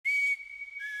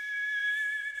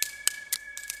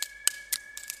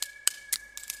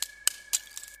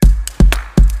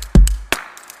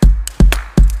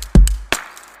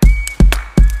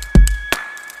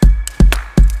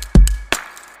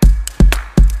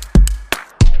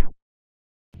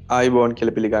අයිබෝන් කියල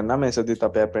පිළිගන්න මේ සතිත්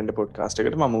අප පෙන්ඩ පොඩ්කාස්ට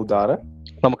එකට ම උදාර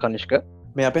මම කනිෂ්ක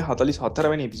මේ අපේ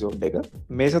 44 පිසෝඩ් එක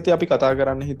මේ සති අපි කතා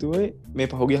කරන්න හිතුවේ මේ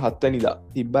පහුගේ 7 නිදා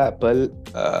තිබ්බ Apple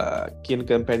කියන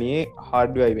කම්පැනියේ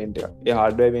හාඩ්වෙයාර් ඉවෙන්ට් එක. ඒ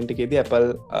හාඩ්වෙයාර් ඉවෙන්ට් එකේදී Apple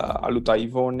අලුත්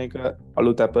iPhone එක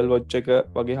අලුත් Apple Watch එක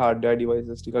වගේ හාඩ්වෙයාර්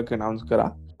ඩිවයිසස් ටිකක් අනවුන්ස් කරා.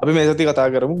 අපි මේ සති කතා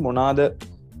කරමු මොනවාද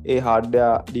ඒ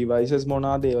හාඩ්වෙයාර් ඩිවයිසස්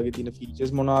මොනවාද, ඒ වගේ තියෙන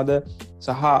ෆීචර්ස් මොනවාද,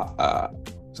 සහ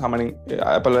සාමාන්‍යයෙන්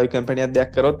Apple වගේ කම්පැනියක්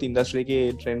දෙයක් කරොත් ඉන්ඩස්ට්‍රි එකේ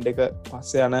ට්‍රෙන්ඩ් එක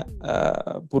පස්සේ යන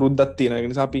පුරුද්දක් තියෙනවා.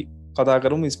 ඒ නිසා අපි කතා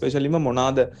කරමු ස්පෙෂලිම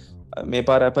මොනාද මේ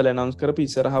පාර Apple announce කරපු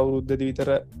ඉස්සරහ අවුරුද්දේදී විතර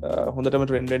හොඳටම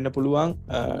ට්‍රෙන්ඩ් වෙන්න පුළුවන්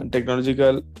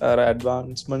ටෙක්නොලොජිකල්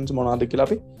ඇඩ්වාන්ස්මන්ට්ස් මොනවාද කියලා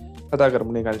අපි කතා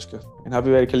කරමු නේ කනිෂ්ක. එහෙනම්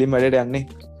අපි කෙලින්ම වැඩේට යන්නේ.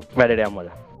 වැඩේට යමු.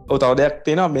 ඔව් තව දෙයක්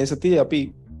තියෙනවා මේ සතියේ අපි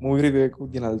මූවි රිවිව් එකක්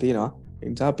ගෙනල්ලා තියෙනවා.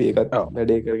 ඒ නිසා අපි ඒකත්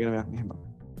වැඩේ කරගෙන යන්න එහෙම.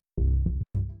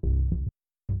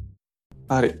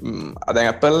 හරි දැන්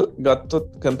Apple ගත්තොත්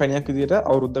කම්පැනියක් විදිහට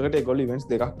අවුරුද්දකට ඒගොල්ලෝ ඉවෙන්ට්ස්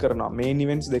දෙකක් කරනවා. මේන්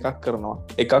ඉවෙන්ට්ස් දෙකක් කරනවා.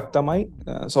 එකක් තමයි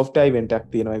software event එකක්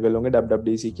තියෙනවා. ඒගොල්ලෝගේ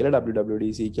WWDC කියලා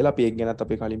WWDC කියලා අපි ඒක ගැනත්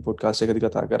අපි කලින් පොඩ්කාස්ට් එකකදී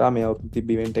කතා කරා. මේ අවුරුද්ද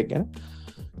තිබ්බ ඉවෙන්ට් එක ගැන.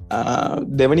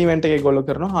 දෙවෙනි ඉවෙන්ට් එක ඒගොල්ලෝ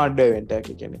කරනවා hardware event එකක්.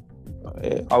 ඒ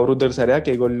කියන්නේ අවුරුද්දකට සැරයක්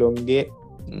ඒගොල්ලෝගේ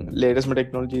latest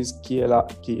technologies කියලා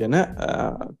කියන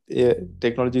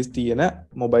technologies තියෙන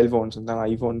mobile phones නැත්නම්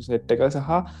iPhone set එක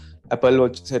සහ Apple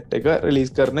Watch set එක රිලීස්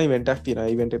කරන ඉවෙන්ට් එකක් තියෙනවා.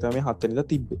 ඉවෙන්ට් එක තමයි 7 වෙනිදා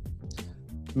තිබ්බේ.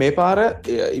 මේ පාර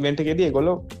ඉවෙන්ට් එකේදී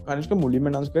ඒගොල්ලෝ කනිෂ්ක මුලින්ම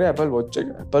announce කරේ Apple Watch එක.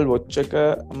 Apple Watch එක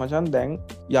මචං දැන්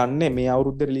යන්නේ මේ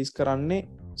අවුරුද්දේ රිලීස් කරන්නේ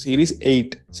Series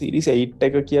 8. Series 8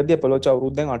 එක කියද්දී Apple Watch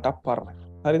අවුරුද්දෙන් 8ක් පරණයි.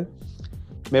 හරිද?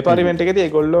 මේ පාර ඉවෙන්ට් එකේදී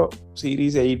ඒගොල්ලෝ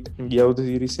Series 8 ගිය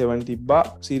අවුරුද්දේ Series 7 තිබ්බා.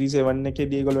 Series 7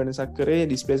 එකේදී ඒගොල්ලෝ වෙනසක් කරේ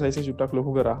display size එක චුට්ටක්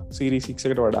ලොකු කරා Series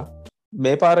 6 එකට වඩා.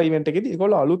 මේ පාර ඉවෙන්ට් එකේදී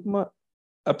ඒගොල්ලෝ අලුත්ම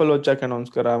Apple Watch එක announce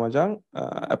කරා මචං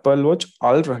Apple Watch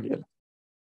Ultra කියලා.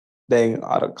 දැන්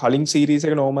අර කලින් series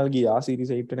එක normal ගියා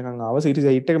series 8 වෙනකන් ආවා. series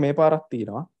 8 එක මේ පාරක්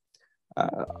තියෙනවා.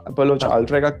 Apple Watch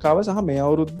Ultra එකක් ආවා සහ මේ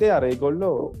අවුරුද්දේ අර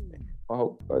ඒගොල්ලෝ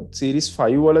series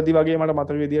 5 වලදී වගේ මට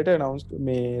මතක විදියට announce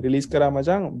මේ release කරා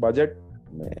මචං budget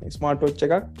මේ smart watch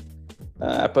එකක්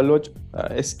Apple Watch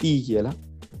SE කියලා.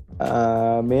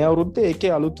 මේ අවුරුද්දේ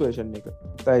ඒකේ අලුත් version එක.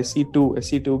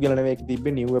 SE2 කියලා නෙවෙයි ඒක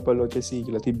තිබ්බේ new Apple Watch SE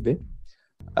කියලා තිබ්බේ.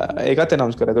 ඒකත්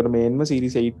announce කරා. ඒතකොට මේන්ම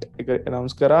series 8 එක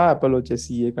announce කරා, Apple Watch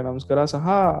SE එක announce කරා සහ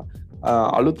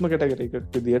අලුත්ම category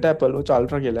එකකට විදියට Apple Watch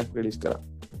Ultra කියලා release කරා.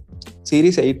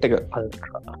 series 8 එක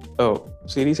ඔව්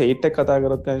series 8 එක කතා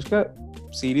කරොත් කනිෂ්ක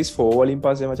series 4 වලින්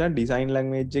පස්සේ මචං design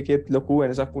language එකෙත් ලොකු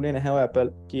වෙනසක් වුණේ නැහැ ඔය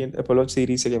Apple Watch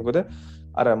series එකේ. මොකද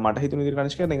අර මට හිතුණු විදිහට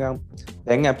කනිෂ්ක නිකන්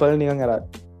දැන් Apple නිකන් අර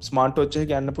smart watch එක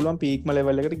ගන්න පුළුවන් peakම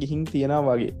level එකට ගිහින් තියනවා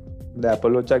වගේ. දැන්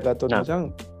Apple Watch එක ගත්තොත්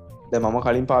මචං දැන් මම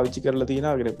කලින් පාවිච්චි කරලා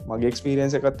තියෙනවා. මගේ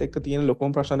එක්ස්පීරියන්ස් එකත් එක්ක තියෙන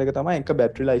ලොකුම ප්‍රශ්න දෙක තමයි එක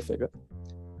බැටරි ලයිෆ් එක.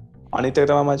 අනිත් එක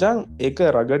තමයි මචං ඒක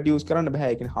රගඩ් යූස් කරන්න බෑ.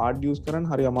 ඒ කියන්නේ හાર્ඩ් යූස් කරන්න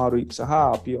හරි අමාරුයි. සහ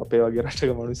අපි අපේ වගේ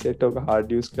රටක මිනිස්සුන්ට ඔක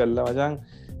හાર્ඩ් යූස් කරලා මචං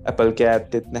Apple Care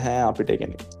ඇත්තෙත් නැහැ අපිට. ඒ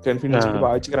කියන්නේ කන්ෆිඩන්ස් එක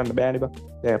පාවිච්චි කරන්න බෑනේ බා.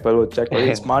 දැන් Apple Watch එක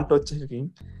වගේ ස්මාර්ට් වොච් එකකින්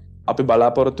අපි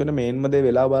බලාපොරොත්තු වෙන මේන්ම දේ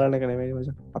වෙලා බලන එක නෙමෙයි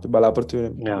මචං. අපි බලාපොරොත්තු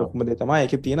වෙන ලොකුම දේ තමයි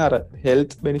ඒකේ තියෙන අර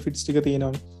හෙල්ත් බෙනිෆිට්ස් ටික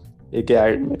තියෙනවානේ. ඒකේ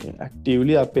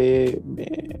ඇක්ටිව්ලි අපේ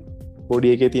මේ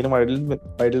බොඩි එකේ තියෙන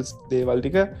වයිටල්ස් දේවල්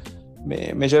ටික මේ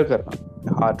මෙෂර් කරනවා.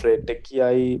 heart rate එක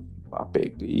කියයි අපේ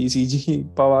ECG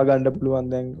පවා ගන්න පුළුවන්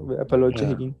දැන් Apple Watch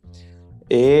එකකින්.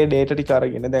 ඒ data ටික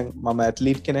අරගෙන දැන් මම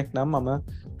ඇත්ලීට් කෙනෙක් නම් මම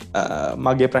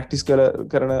මගේ ප්‍රැක්ටිස්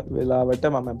කරන වෙලාවට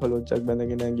මම Apple Watch එකක්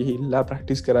බැඳගෙන ගිහිල්ලා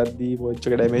ප්‍රැක්ටිස් කරද්දී watch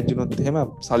එක ඩැමේජ් වුණොත් එහෙම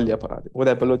සල්ලි අපරාධයි.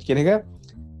 මොකද Apple Watch කියන එක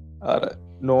අර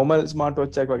normal smart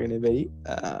watch එකක් වගේ නෙවෙයි.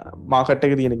 මාකට්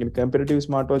එකේ තියෙන කෙන competitive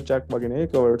smart watch එකක් වගේ නෙවෙයි.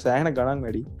 ඒක සෑහෙන ගණන්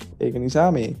වැඩි. ඒක නිසා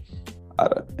මේ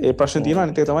අර ඒ ප්‍රශ්න තියෙනවා.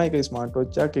 අනිත් එක තමයි ඒක smart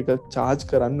watch එකක් එක charge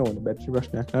කරන්න ඕනේ. බැටරි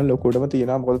ප්‍රශ්නයක් නම් ලොකුටම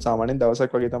තියෙනවා. මොකද සාමාන්‍යයෙන්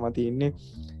දවසක් වගේ තමයි තියෙන්නේ.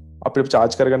 අපිට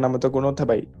charge කරගන්න අමතක වුණොත්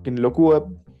හැබැයි ඉතින් ලොකු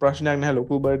ප්‍රශ්නයක් නැහැ.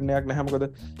 ලොකු burden එකක් නැහැ. මොකද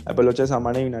Apple Watch එක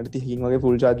සාමාන්‍යයෙන් විනාඩි 30කින් වගේ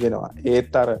full charge වෙනවා.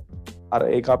 ඒත් අර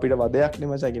ඒක අපිට වදයක්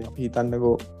නෙමෙයි. කියන්නේ අපි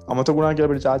හිතන්නකෝ අමතක වුණා කියලා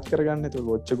අපිට charge කරගන්න. ඒක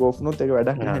watch එක off වුණොත් ඒක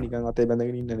වැඩක් නැහැ. නිකන් අතේ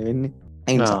බැඳගෙන ඉන්න නෙවෙන්නේ.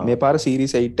 ඒ නිසා මේ පාර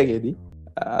series 8 එකේදී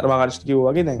අර මම අර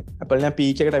කිව්වා වගේ දැන් Apple නේ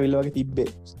peak එකට අවිල්ල වගේ තිබ්බේ.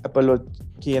 Apple Watch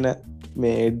කියන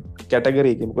මේ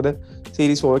කැටගරි එකේ. මොකද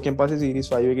series 4 එකෙන් පස්සේ series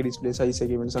 5 එකේ display size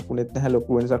එකේ වෙනසක් වුණෙත් නැහැ.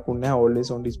 ලොකු වෙනසක් වුණේ නැහැ.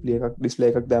 always on display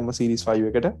එකක් දැම්ම series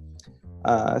 5 එකට.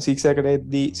 6 එකට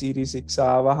එද්දී series 6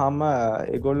 ආවහම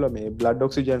ඒගොල්ලෝ මේ blood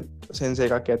oxygen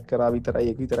sensor එකක් ඇඩ් කරා විතරයි.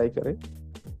 ඒක විතරයි කරේ.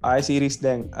 ආයි series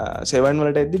දැන් 7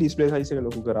 වලට එද්දී display size එක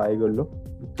ලොකු කරා ඒගොල්ලෝ.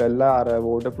 කළා අර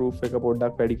waterproof එක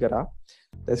පොඩ්ඩක් වැඩි කරා.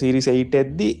 දැන් series 8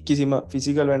 එද්දී කිසිම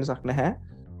physical වෙනසක් නැහැ.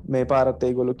 මේ පාරත්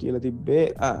ඒගොල්ලෝ කියලා තිබ්බේ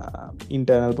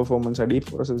internal performance වැඩි,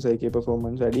 processor එකේ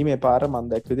performance වැඩි. මේ පාර මම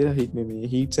දැක්ක විදිහට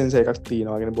මේ heat sensor එකක්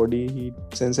තියෙනවා. يعني body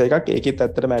heat sensor එකක්. ඒකෙත්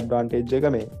ඇත්තටම advantage එක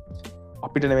මේ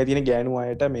අපිට නැ තියෙන ගෑනු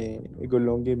අයට මේ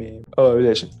ගොල්ලොන්ගේ මේ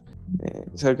විලේෂන්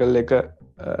සර්කල් එක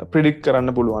ප්‍රිඩික්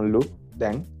කරන්න පුළුවන්ලු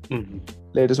දැන්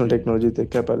ලේටසුන් ටෙක්නෝජිත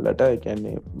කැපල්ලට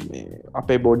එකන්නේ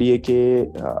අපේ බොඩිය එකේ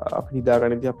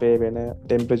හිදාගනති අපේ වෙන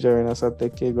ටෙම්ප්‍රච වෙනසත්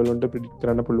එක්කේ ගොලොන්ට ප්‍රිඩික්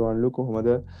කරන්න පුළුවන්ලු කොහොමද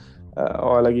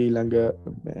ඕලගේ ළඟ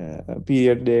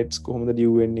පිරිියඩ් ඩේටස් කොහොමද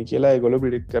දියවෙන්නේ කියලා ගොල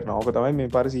පිඩික් කරන ඕක තමයි මේ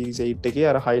පර සිරිසයිට් එක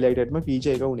අර හයිලයිටම පීච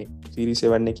එක වුණේ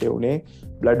සිරිසවන්න එක වුණේ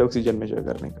බ්ලඩ් ඔක්සිජන් මේෂ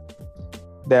කරන එක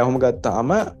දැහොම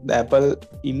ගත්තාම දැපල්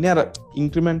ඉන්න අර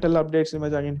ඉන්ක්‍රමෙන්ටල් අප්ඩේට්ස්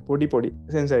මජගෙන් පොඩි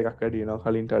සෙන්ස එකක් කඩියන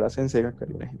කලින්ටල සෙන්ස එකක්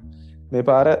කරන මේ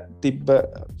පාර තිබ්බ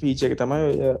ෆීච එක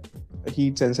තමයි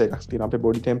හීට සෙන්ස එකක් තින අප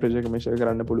බොඩි ටෙම්පරේචර් මේෂ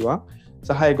කරන්න පුළුවන්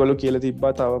සහය ගොලු කියල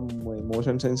තිබ්බා තව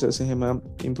මෝෂන් සෙන්සර්ස් එහෙම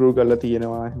ඉම්පරූ කරලා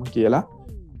තියෙනවා එහෙම කියලා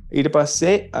ඊට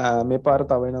පස්සේ මේ පාර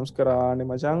තව නම්ස් කරාන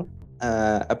මචන්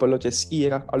ඇපලෝ චෙස්කී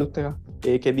එකක් අලුත් එක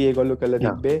ඒකෙදී ගොල්ලු කල්ල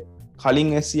තිබ්බේ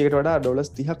කලින් එකට වඩා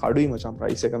ඩොලස් තිහ කඩුයි මචන්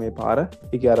ප්‍රයිස එක මේ පාර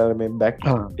එක අර මේ බැක්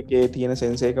එකේ තියෙන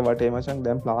සෙන්සේ එක වටේ මචන්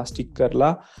දැම් ප්ලාස්ටික්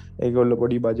කරලා ඒගොල්ල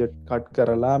පොඩි බජට් කට්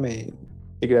කරලා මේ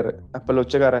එක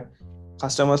ඇපලොච්ච කර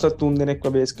කස්ටමස තුන් දෙනෙක්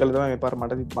බේස් කල මේ පර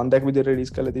මට මන්දක් විදි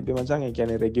ඩිස් කල තිබ මචන්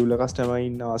කියන රෙගියල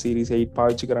කස්ටමයින්න සිරිසයිට්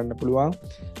පාච්චි කරන්න පුළුවන්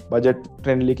බජට්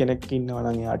ට්‍රෙන්ඩලි කෙනෙක්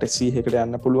ඉන්නවනගේ අට සීහකට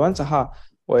යන්න පුළුවන් සහ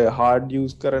ඔය හාඩ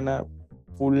යස් කරන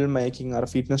ෆුල් මේකින් අර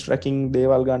ෆිටනස් ට්‍රකින්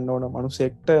දේවල් ගන්න ඕන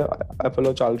මනුසෙක්ට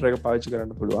අපලෝ චල්ටර එක පාච්චි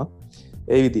කරන්න පුළුවන්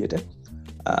ඒ විදියට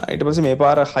ඊට පස මේ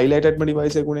පාර හයිලයිටම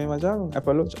ඩිවයිසකුණේ මචන්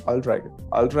ඇපලෝ අල්ටරයික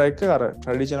අල්ටරයික අර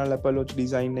ට්‍රඩිෂනල් ඇපලෝච්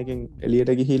ඩිසයින් එකින්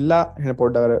එලියට ගිහිල්ලා එන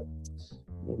පොඩ්ඩර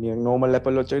නෝමල්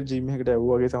ලැපලොච්ච ජීමකට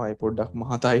ඇව්වාගේ තමයි පොඩ්ඩක්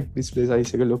මහතයි ඩිස්පලේ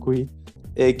සයිසක ලොකුයි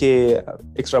ඒකේ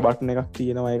එක්ස්්‍ර බට්න එකක්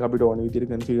තියෙනවයි අපිට ඕන විදිරි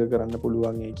කන්ෆිග කරන්න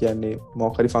පුළුවන්ගේ කියන්නේ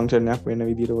මෝකරි ෆංක්ෂණයක් වෙන්න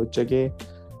විදිර ොච්චගේ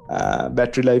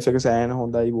බැටරි ලයි් එක සෑන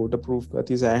හොඳයි බෝට පර්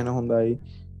ඇති සෑහන හොඳයි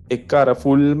එක් අර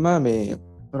ෆුල්ම මේ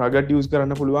රගට ියස්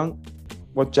කරන්න පුළුවන්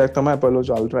පොච්චක් තම පලෝ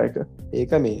චල්ටර එක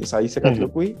ඒක මේ සයිසකත්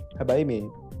ලොකුයි හැබැයි මේ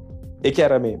එක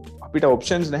අර මේ අපිට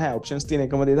ඔප්ෂන්ස් නැහැ ඔප්ෂන්ස් තියන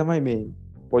එකම දේ තමයි මේ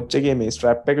පොච්චගේ මේ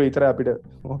ස්ට්‍රප් එක විතර අපිට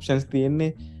ඔප්ෂන්ස්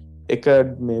තියෙන්නේ එක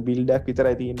මේ බිල්ඩක් විතර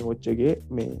ඇතියෙන ොච්චගේ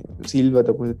මේ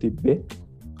සිල්වතපුස තිබ්බේ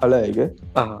කල එක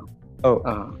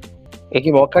ඒක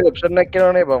මොකර ඔප්ෂන්ක්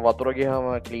කරනේ වතුරගේ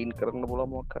හම කලීන් කරන්න පුල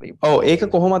මොකර ඒක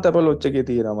කොහොමත් අප ලොච්චගේ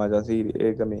තියෙන මජසී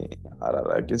ඒක මේ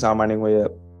අරගේ සාමානෙන් ඔය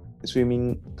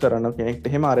ස්විමින් කරන්න කෙනෙක්ට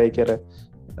හෙම අරය කර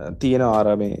තියෙන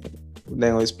ආරමේ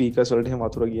දැන් ස්පීක සොලට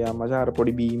වතුර ගියා මචාර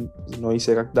පොඩි බීම් නොයිස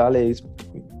එකක් දාලා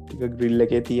ග්‍රිල්ල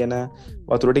එකේ තියෙන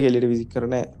වතුරට කෙලිට විසි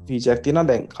කරන ෆීචක් තින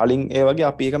දැන් කලින් ඒවගේ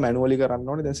අපඒක මැනුවලි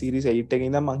කරන්න ද සිරි සයිට්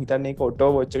එකද මහිතන්නේ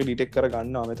ඔටෝ ොච්ච ඩිටෙක්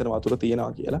කරගන්න මෙතන වතුර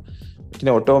තියෙනවා කියලා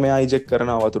තින ඔටෝම අයිජෙක්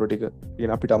කරන වතුර ටික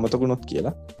තියෙන අපිට අමතකුණොත්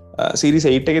කියලා සිරි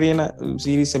සයිට් එක තියෙන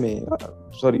සිරිස මේ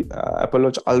සොරි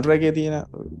අපලෝච් අල්රගේ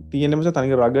තියෙනමස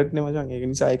තනික රගට්න මචන් ඒ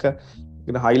නිසායක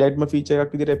හයිලයිටම ෆීච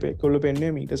එකක් විදිර පෙකොල්ල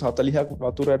පෙන්න්නේ මීට සතලිහක්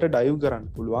වතුරට ඩයව් කරන්න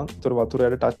පුළුවන් තුර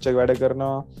වතුරයට ටච්ච වැඩ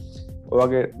කරනවා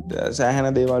ඔගේ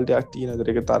සෑහන දේවල්ටයක් තියන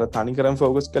දරක තර තනිකරම්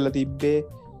ෆෝගස් කල තිබ්බේ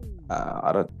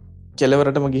අර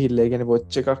කෙලවරටම ගිහිල්ල ගෙන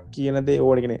පොච්ච එකක් කියනදේ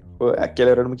ඕනගෙන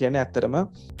ඇක්කෙලවරටම කියන ඇත්තරම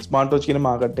ස්මාර්ටෝච් කියන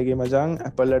මාකට්ගේ මජන්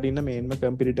ඇපල්ලටන්න මේන්ම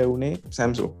කම්පිරිට වුණේ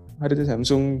සැම්සු හරිත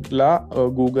සැම්සුන්ලා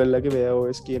Googleලගේ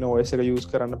වෝස් කියන ඔයස එක යස්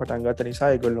කරන්න පටන්ගත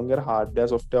නිසා ගොල්ලොන්ගේ හඩ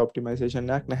සොෆ්ට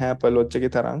ඔප්ටිමයිසේෂනයක් නැහැ පලොච්චක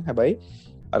තරම් හැබයි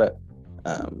අර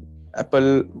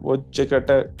Apple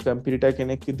වොච්චකට කම්පිට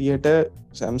කෙනෙක් දිහට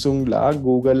සැම්සුන්ලා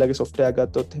Googleලගේ සොෆ්ටය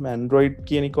ගත්තොත් ඇන්ඩරෝයිඩ්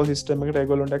කියනිකෝ සිස්ටම එකට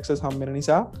ගොලොන්ට ක්ස සම්මර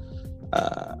නිසා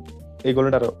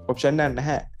ඒගොලට ඔප්ෂන්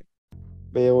නැහැ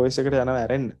බේෝසකට යන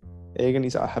ඇරෙන් ඒක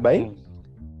නිසා හැබැයි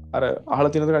අර අහල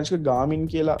තිනත රංශක ගාමින්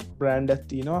කියලා බ්‍රෑන්ඩ්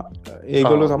ඇත්තිනවා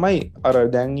ඒගොල්ලො තමයි අර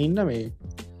දැන් ඉන්න මේ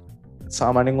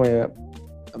සාමානෙන් ඔය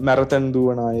මැරතන්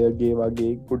දුවනායගේ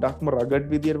වගේ ගොඩක්ම රගඩ්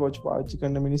විදිර ොච් පාච්චි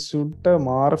කන්න මිනිස්සුන්ට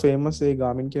මාර ෆේමසේ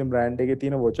ගාමින් කිය බ්‍රෑන්් එක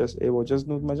තියෙන ොචස් ඒ ොචස්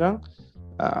නුත් මචන්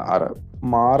අර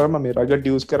මාරම මේ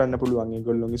රග ියස් කරන්න පුළුවන්ගේ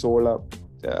ගොල්ලොගේ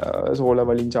සෝල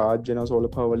වලින් චාර්ජන සෝල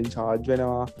පවලින් චාර්ජ්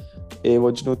වෙනවා ඒ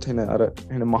වොච්නුත් හෙන අර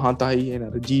එන මහතයි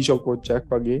එන ජීෂොක් ෝච්චක්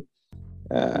වගේ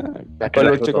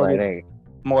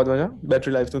මොකද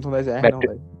බැටරි ලයි් හොඳයි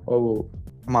සෑහනයි ඔවු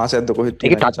මාස ඇද කොහෙත්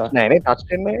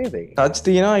ටච්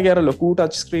තියන ගර ලොකු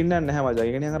ටච් ස්ක්‍රීන්න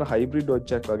නැහමජගෙන අර හයිබ්‍රි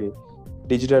ඩොච්චක් වගේ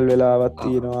ඩිජිටල් වෙලාවත්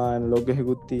තියෙනවා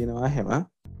ලොගහෙකුත් තියෙනවා හෙම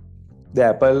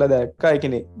දැපල්ල දැක්ක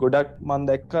එකනෙ ගොඩක් මන්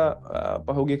දැක්ක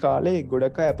පහුගේ කාලේ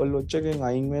ගොඩක් ඇපල් ොච්චකෙන්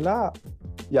අයින් වෙලා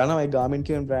යනයි ගාමින්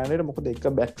කිය බ්‍රන්ඩට මොක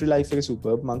දෙක් බැටරි ලයි් එක සුප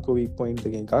මංකෝ වීක් පොයින්ට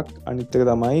එකක් අනිත්තක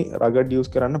තමයි රගඩ ියස්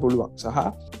කරන්න පුළුවන්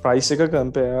සහ ප්‍රයිස් එක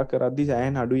කම්පය කරදදි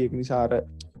සෑන් අඩු එක් නිසාර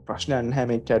ප්‍රශ්නයන්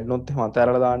හැම කැඩ්නොත්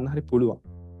මතරල දාන්න හරි පුළුවන්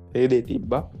ඒදේ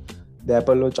තිබ්බා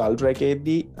දැපල්ලෝ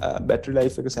චල්ටරැකේදී බැටරි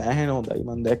ලයි් එක සෑහන හොඳයි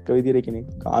මන් දැක්ක විදිර කෙනෙ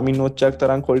ගාමින් නොච්චක්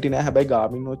තරම් කොල්ටි නෑ හැබයි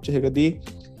ගාමින් නොච්ච එකදී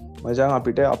මචං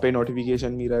අපිට අපේ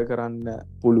නොටිෆිකේෂන් මිරර් කරන්න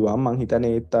පුළුවන්. මං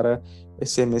හිතන්නේ ඒත් අර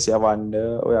SMS යවන්න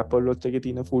ඔය Apple Watch එකේ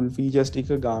තියෙන full features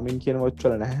ටික Garmin කියන watch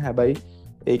වල නැහැ. හැබැයි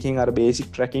ඒකෙන් අර basic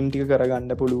tracking ටික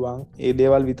කරගන්න පුළුවන්. ඒ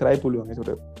දේවල් විතරයි පුළුවන්.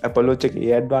 ඒකට Apple Watch එකේ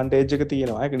ඒ advantage එක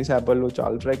තියෙනවා. ඒක නිසා Apple Watch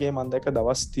Ultra එකේ මම දැක්ක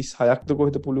දවස් 36ක්ද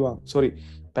කොහෙද පුළුවන්. sorry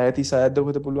පැය 36ක්ද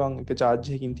කොහෙද පුළුවන් එක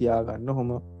charge එකකින් තියාගන්න.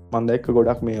 ඔහොම මම දැක්ක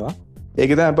ගොඩක් මේවා.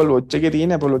 ඒක තමයි Apple Watch එකේ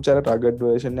තියෙන Apple Watch අර rugged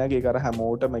version එක. ඒක අර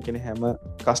හැමෝටම කියන්නේ හැම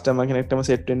customer කෙනෙක්ටම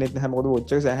set වෙන්නේ නැහැ. මොකද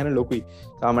watch එක සෑහෙන ලොකුයි.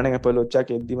 සාමාන්‍යයෙන් Apple Watch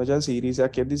එකක් එද්දි මචං series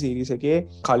එකක් එද්දි series එකේ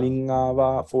කලින්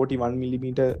ආවා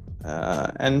 41mm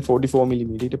and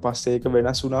 44mm. ඊට පස්සේ ඒක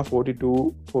වෙනස් වුණා 42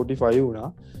 45 වුණා.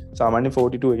 සාමාන්‍යයෙන්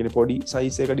 42 කියන්නේ පොඩි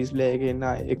size එක display එකේ එන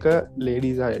එක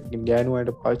ladies අය ගෑනු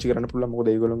අයට පාවිච්චි කරන්න පුළුවන්.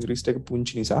 මොකද ඒගොල්ලෝගේ wrist එක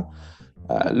පුංචි නිසා.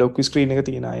 ලොකු ස්ක්‍රීන් එක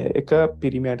තියෙන අය එක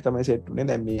පිරිමියට තමයි සෙට් වුනේ.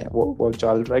 දැන් මේ Watch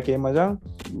Ultra එකේ මචං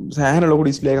සෑහෙන ලොකු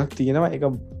ඩිස්ප්ලේ එකක් තියෙනවා. ඒක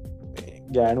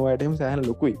ගෑනු අයට එහෙම සෑහෙන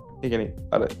ලොකුයි. ඒ කියන්නේ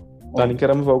අර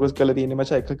තනිකරම ෆෝකස් කරලා තියෙන්නේ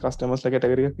මචං එක කස්ටමර්ස්ලා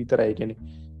කැටගරි එකක් විතරයි. ඒ කියන්නේ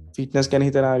ෆිට්නස් ගැන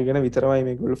හිතනාගෙන විතරමයි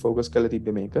මේගොල්ලෝ ෆෝකස් කරලා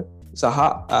තිබ්බේ මේක. සහ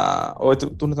ඔය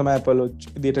තුන තමයි Apple Watch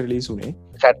විදියට රිලීස් වුනේ.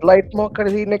 සැටලයිට් මොකක්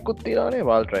හරි සීන් එකකුත් තියෙනවානේ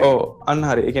Ultra එකේ. ඔව් අන්න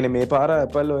හරි. ඒ කියන්නේ මේ පාර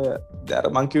Apple ඔය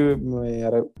අර මං කිව්වේ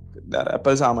අර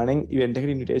Apple සාමාන්‍යයෙන් ඉවෙන්ට්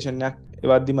එකකට ඉන්විටේෂන් එකක්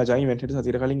එවද්දි මචං ඉවෙන්ට් එකට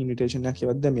සතියට කලින් ඉන්විටේෂන් එකක්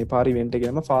එවද්ද මේ පාර ඉවෙන්ට්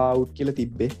එකේම far out කියලා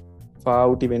තිබ්බේ. far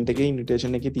out ඉවෙන්ට් එකේ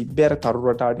ඉන්විටේෂන් එකේ තිබ්බේ අර තරු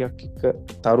රටා ටිකක්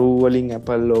එක්ක තරු වලින්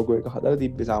Apple logo එක හදලා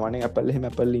තිබ්බේ. සාමාන්‍යයෙන් Apple එහෙම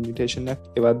Apple ඉන්විටේෂන්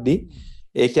එකක් එවද්දි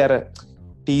ඒකේ අර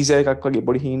ටීසර් එකක් වගේ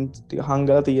පොඩි හින්ට් ටික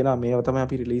හංගලා තියෙනවා. මේවා තමයි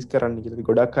අපි රිලීස් කරන්න කියලා.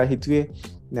 ගොඩක් අය හිතුවේ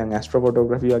දැන් ඇස්ට්‍රෝ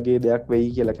ෆොටෝග්‍රැෆි වගේ දෙයක් වෙයි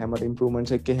කියලා කැමරා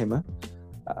ඉම්ප්‍රූව්මන්ට්ස් එක්ක එහෙම.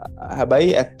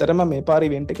 හැබැයි ඇත්තටම මේ පාර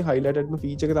ඉවෙන්ට් එකේ හයිලයිටඩ්ම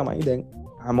ෆීචර් එක තමයි දැන්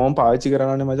හැමෝම පාවිච්චි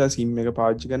කරනවානේ මචං සිම් එක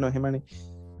පාවිච්චි කරනවා එහෙමනේ.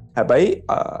 හැබැයි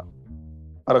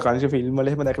අර කනිෂ ෆිල්ම්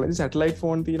වල එහෙම දැකලා ඉතින් සැටලයිට්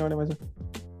ෆෝන් තියෙනවානේ මචං.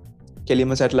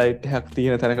 කෙලින්ම සැටලයිට් එකක්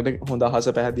තියෙන තැනකට හොඳ අහස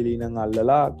පැහැදිලි නම්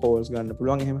අල්ලලා කෝල්ස් ගන්න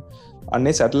පුළුවන් එහෙම.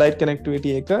 අන්නේ සැටලයිට්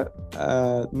කනෙක්ටිවිටි එක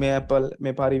මේ Apple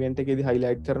මේ පාර ඉවෙන්ට් එකේදී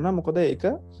හයිලයිට් කරනවා. මොකද ඒක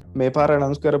මේ පාර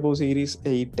අනවුන්ස් කරපු සීරීස්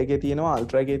 8 එකේ තියෙනවා,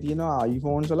 Ultra එකේ තියෙනවා,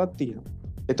 iPhones වලත් තියෙනවා.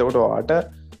 එතකොට ඔයාට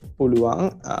පුළුවන්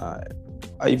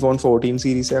iPhone 14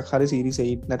 series එකක් හරි series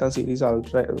 8 නැත්නම් series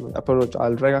Ultra Apple Watch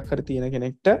Ultra එකක් හරි තියෙන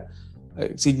කෙනෙක්ට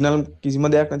සිග්නල් කිසිම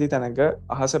දෙයක් නැති තැනක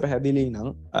අහස පැහැදිලි නම්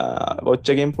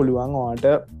watch එකෙන් පුළුවන් ඔයාට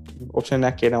option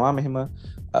එකක් එනවා මෙහෙම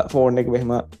ෆෝන් එක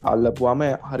මෙහෙම අල්ලපුවාම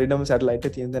හරියටම සැටලයිට්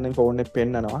එක තියෙන තැන ෆෝන් එක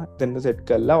පෙන්නනවා. එතෙන්ද සෙට්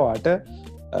කරලා ඔයාට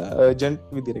urgent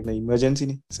විදිහට නේ emergency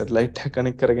නේ සැටලයිට් එක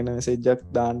කනෙක්ට් කරගෙන message එකක්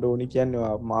දාන්න ඕනි කියන්නේ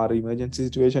ඔයා මාර emergency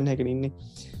situation එකක ඉන්නේ.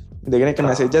 දෙගෙන එක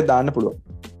message එකක් දාන්න පුළුවන්.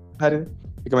 හරිද?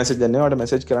 එක මැසේජ් දැන් ඔයාලට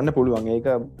මැසේජ් කරන්න පුළුවන්. ඒක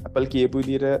Apple කියපු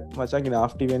විදිහට මචං කියන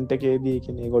after event එකේදී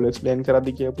කියන්නේ ඒගොල්ලෝ explain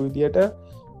කරද්දි කියපු විදිහට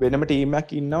වෙනම ටීම්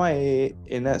එකක් ඉන්නවා. ඒ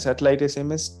එන satellite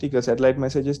SMS ටික satellite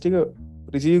messages ටික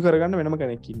receive කරගන්න වෙනම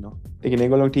කෙනෙක් ඉන්නවා. ඒ කියන්නේ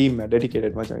ඒගොල්ලෝ ටීම් එක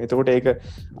dedicated මචං. එතකොට ඒක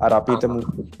අර අපි හිතමු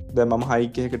දැන් මම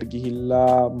hike එකකට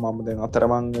ගිහිල්ලා මම දැන්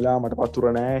අතරමං වෙලා මට වතුර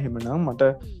නැහැ එහෙමනම්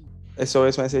මට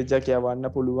SOS message එකක් යවන්න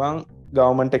පුළුවන්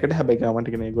ගවර්න්මන්ට් එකට. හැබැයි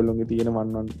ගවර්න්මන්ට් එකනේ ඒගොල්ලෝගේ තියෙන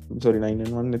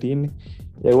 911 තියෙන්නේ.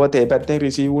 ඒවත් ඒ පැත්තෙන්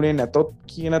රිසීව් වුණේ නැතොත්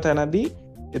කියන තැනදී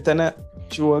එතන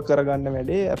ෂුවර් කරගන්න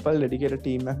වැඩේ Apple dedicated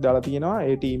team එකක් දාලා තියෙනවා.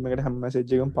 ඒ ටීම් එකට හැම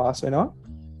මැසේජ් එකක්ම පාස් වෙනවා.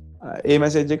 ඒ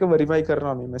මැසේජ් එක වෙරිෆයි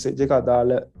කරනවා මේ මැසේජ් එක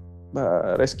අදාළ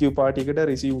රෙස්කියු පාර්ටි එකට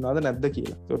රිසීව් වුණාද නැද්ද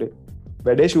කියලා. ඒතකොට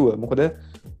වැඩේ ෂුවර්. මොකද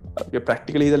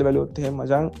ප්‍රැක්ටිකලි ඉදලා බැලුවොත් එහෙම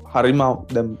මචං හරිම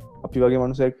දැන් අපි වගේ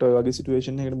මනුස්සයෙක්ට ඔය වගේ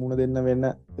සිටුේෂන් එකකට මුහුණ දෙන්න වෙන්න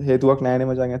හේතුවක් නැහැනේ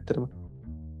මචං ඇත්තටම.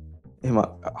 එහෙම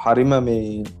හරිම මේ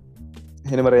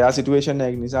එහෙම රෙයා සිටුේෂන්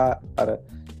එකක් නිසා අර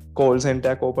කෝල්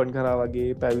සෙන්ටර් එක ඕපන් කරා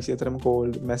වගේ පැය 24ම කෝල්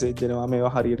මැසේජ් එනවා.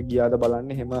 මේවා හරියට ගියාද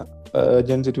බලන්න. එහෙම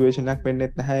අර්ජන්ට් සිටුේෂන් එකක්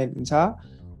වෙන්නෙත් නැහැ නිසා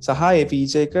සහ ඒ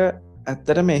ෆීචර් එක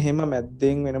ඇත්තටම එහෙම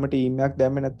මැද්දෙන් වෙනම ටීම් එකක්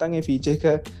දැම්මේ නැත්නම් ඒ ෆීචර්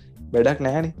එක වැඩක්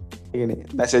නැහැනේ. ඒ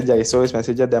කියන්නේ මැසේජ් එක SOS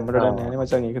මැසේජ් එකක් දැම්මට වැඩක් නැහැනේ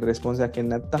මචං. ඒකට රෙස්පොන්ස් එකක්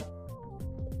එන්නේ නැත්තම්.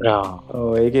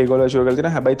 ඒක ඒගොල්ලෝ ෂුවර් කරලා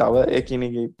තියෙනවා. හැබැයි තව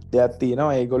එකිනෙක දෙයක්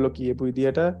තියෙනවා. ඒගොල්ලෝ කියපු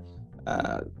විදියට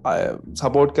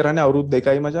සපෝට් කරන්නේ අවුරුදු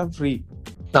 2යි මචං ෆ්‍රී.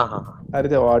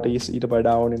 හරිද? ඔයාට ඊට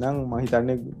වඩා ඕනේ නම් මම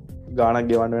හිතන්නේ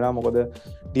ගාණක් ගෙවන්න වෙනවා. මොකද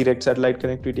ඩිරෙක්ට් සැටලයිට්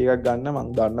කනෙක්ටිවිටි එකක් ගන්න මම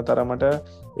දන්න තරමට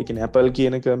ඒ කියන්නේ Apple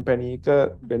කියන කම්පැනි එක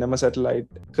වෙනම සැටලයිට්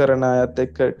කරන අයත්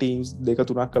එක්ක ටීම්ස් දෙක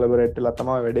තුනක් කොලැබොරේට් වෙලා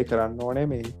තමයි වැඩේ කරන්න ඕනේ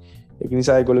මේ. ඒක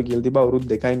නිසා ඒගොල්ලෝ කියලා තිබ්බා අවුරුදු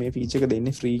 2යි මේ ෆීචර් එක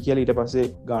දෙන්නේ ෆ්‍රී කියලා. ඊට පස්සේ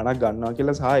ගාණක් ගන්නවා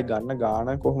කියලා සහ ඒ ගන්න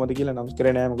ගාණ කොහොමද කියලා නම්ස්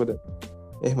කරේ නෑ. මොකද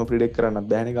එහෙම ප්‍රිඩික්ට් කරන්නත්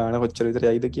බෑනේ ගාණ කොච්චර විතර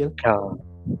යයිද කියලා.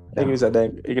 ඒක නිසා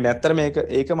දැන් ඒක නැත්තර මේක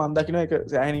මම දකිනවා ඒක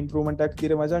සෑහෙන ඉම්ප්‍රූව්මන්ට් එකක්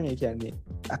විදිහට මචං. ඒ කියන්නේ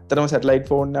ඇත්තටම සැටලයිට්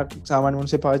ෆෝන් එකක් සාමාන්‍ය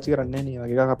මිනිස්සු පාවිච්චි කරන්නේ නැහැ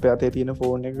නේ. වගේ එකක් අපේ අතේ තියෙන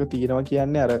ෆෝන් එකක තියෙනවා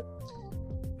කියන්නේ අර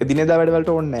එදිනෙදා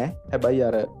වැඩවලට ඕනේ නැහැ. හැබැයි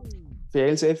අර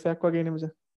ෆේල් සේෆ් එකක් වගේ නේ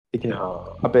මචං.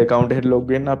 අපේ කවන්ට හෙට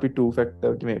ලොග්ගෙන් අපි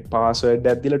 2ෆක්ට මේ පාසඩ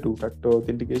ඇදදිල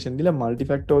 2ෆක්ට ෝතෙන්ටිකේෂන් දිල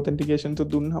මල්ටිෆක්ට ෝතෙන්ටිකේෂන්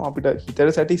දුන්න අපිට හිතර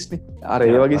සැටිස්න අර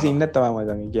ඒ වගේ සින්න තම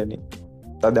මදඟ කියන්නේ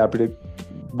තද අපිට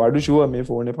බඩු ශුව මේ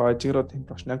ෆෝන පාච්චිකරොත්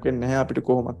ප්‍රශ්නයක් වෙන්න හැ අපිට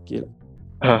කොහොමත්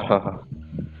කියලා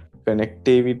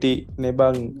කනෙක්ටේවිට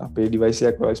නෙබං අපේ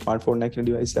ඩිවයිසයක් ස්මාර්ට ෆෝන් නැක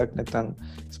ඩිවයිසයක් නැතන්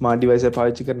ස්මාර්ට ඩිවයිස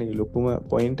පාච්චි කරන ලොකුම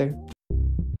පොයින්ට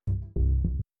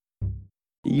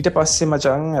ඊට පස්සේ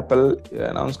මචන් Apple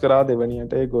නවස් කරා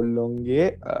දෙවනියට ගොල්ලොන්ගේ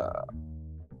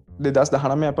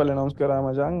 2019 Apple නවස් කරා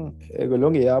මචන්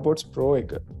ගොල්ලොන්ගේ AirPods Pro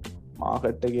එක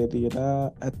මාකට් එකේ තියෙන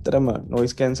ඇත්තරම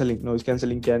noise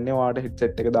cancelling කියන්නේ ඔයාට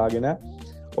headset එක දාගෙන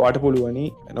ඔයාට පුළුවනි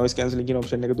noise cancelling කියන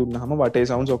option එක දුන්නාම වටේ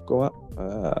sounds ඔක්කොම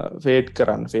fade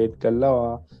කරලා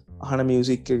අහන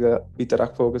මියසික් එක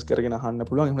විතරක් ෆෝකස් කරගෙන අහන්න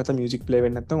පුළුවන්. එහෙම නැත්නම් මියසික් ප්ලේ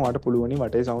වෙන්නේ නැත්නම් ඔයාට පුළුවනි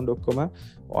වටේ සවුන්ඩ් ඔක්කොම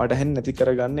ඔයාට ඇහෙන්නේ නැති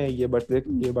කරගන්න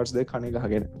earbuds දෙක කනේ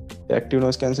ගහගෙන. active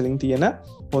noise cancelling තියෙන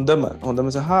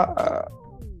හොඳම සහ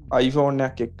iPhone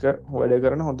එකක් එක්ක වැඩ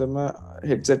කරන හොඳම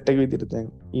headset එක විදිහට දැන්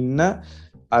ඉන්න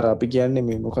අර අපි කියන්නේ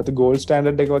මේ මොකද gold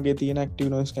standard එක වගේ තියෙන active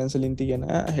noise cancelling තියෙන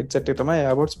headset එක තමයි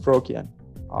AirPods Pro කියන්නේ.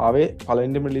 ආවේ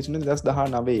පළවෙනිම රිලීස් වුණේ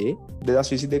 2019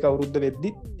 2022 අවුරුද්ද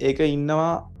වෙද්දි ඒක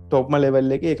ඉන්නවා ටොප්ම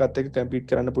ලෙවල් එකේ ඒකත් එක්ක කම්පීට්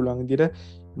කරන්න පුළුවන් විදිහට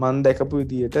මම දැකපු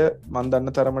විදිහට මම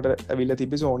දන්න තරමට ඇවිල්ලා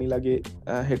තිබ්බේ Sony ලගේ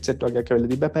headset වගේක්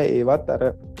ඇවිල්ලා තිබ්බා. හැබැයි ඒවත් අර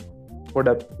පොඩ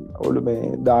ඔලු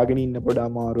මේ දාගෙන ඉන්න පොඩ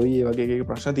අමාරුයි ඒ වගේ එක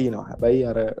ප්‍රශ්න තියෙනවා. හැබැයි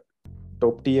අර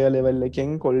top tier level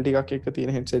එකෙන් quality එකක් එක්ක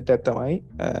තියෙන headset එකක් තමයි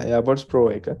AirPods Pro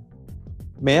එක.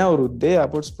 මේ අවුරුද්දේ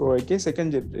AirPods Pro එකේ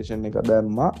second generation එක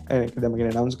දැම්මා. ඒක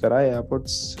දැම්මගෙන announce කරා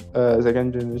AirPods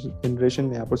second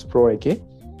generation AirPods Pro එකේ.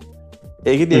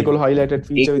 ඒකෙදි ඒගොල්ලෝ highlighted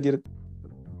feature විදිහට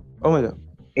ඔමද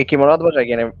ඒක මොනවද මචං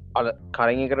කියන්නේ අර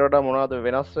කලින් එකට වඩා මොනවද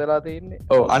වෙනස් වෙලා තියෙන්නේ?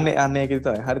 ඔව් අන්න ඒකද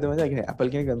තමයි. හරිද මචං? කියන්නේ Apple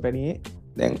කියන කම්පැනියේ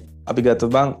දැන් අපි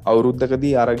ගත්තොත් බං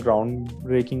අවුරුද්දකදී අර ground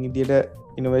breaking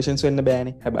විදිහට innovations වෙන්න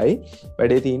බෑනේ. හැබැයි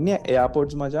වැඩේ තියෙන්නේ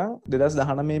AirPods මචං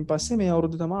 2019 පස්සේ මේ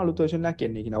අවුරුද්ද තමයි අලුත් version එකක්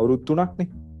එන්නේ. කියන අවුරුදු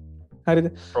 3ක්නේ. හරිද?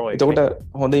 එතකොට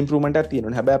හොඳ ඉම්ප්‍රූව්මන්ට් එකක්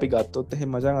තියෙනවනේ. හැබැයි අපි ගත්තොත් එහෙම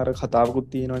මචං අර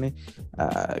කතාවකුත් තියෙනවනේ.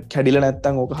 කැඩිලා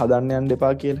නැත්තම් ඕක හදන්න යන්න එපා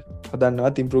කියලා.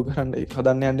 හදන්නවත් ඉම්ප්‍රූව් කරන්න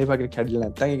හදන්න යන්න එපා කියලා කැඩිලා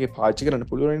නැත්තම් ඒකේ පාවිච්චි කරන්න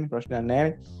පුළුවන් ප්‍රශ්නයක්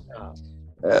නැහැ.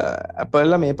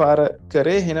 Apple මේ පාර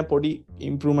කරේ වෙන පොඩි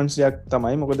ඉම්ප්‍රූව්මන්ට්ස් එකක්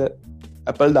තමයි. මොකද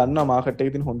Apple දන්නවා මාකට්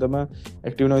එකේ තියෙන හොඳම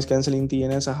active noise cancelling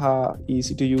තියෙන සහ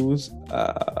easy to use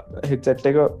headset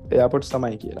එක AirPods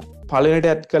තමයි කියලා. පළවෙනිට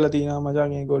ඇඩ් කරලා තියෙනවා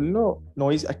මචං ඒගොල්ලෝ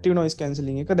active noise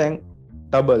cancelling එක දැන්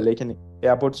double. ඒ කියන්නේ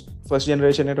AirPods first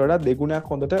generation එකට වඩා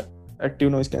දෙගුණයක් හොඳට active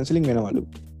noise cancelling වෙනවලු.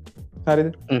 හරිද?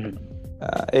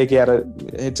 ඒකේ අර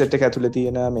headset එක ඇතුලේ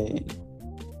තියෙන මේ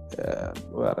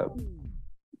අර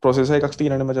processor එකක්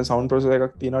තියෙනවනේ මචං sound processor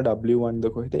එකක් තියෙනවා W1 ද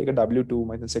කොහෙද ඒක W2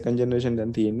 මචං second generation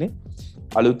දැන් තියෙන්නේ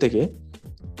අලුත් එකේ.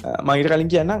 මම ඊට කලින්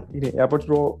කියන්නම් AirPods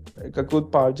Pro එකකුත්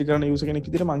පාවිච්චි කරන user කෙනෙක්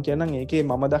විදිහට මම කියන්නම් ඒකේ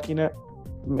මම දකින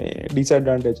මේ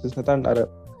disadvantages නැත්නම් අර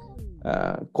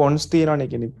cons තියෙනවනේ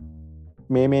කියන්නේ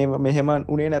මේ මෙහෙම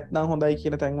උනේ නැත්නම් හොඳයි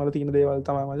කියන තැන්වල තියෙන දේවල්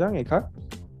තමයි මචං එකක්.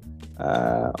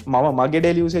 මම මගේ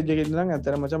daily usage එකේ ඉඳන්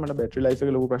ඇත්තටම මචං මට battery life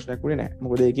එක ලොකු ප්‍රශ්නයක් වුණේ නැහැ.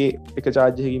 මොකද ඒකේ එක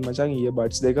charge එකකින් මචං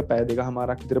earbuds දෙක පැය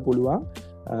දෙකමාරක් විතර පුළුවන්.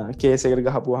 case එකට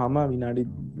ගහපුවාම විනාඩි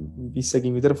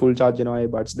 20කින් විතර full charge වෙනවා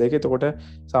earbuds දෙක. එතකොට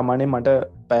සාමාන්‍යයෙන් මට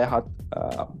පැය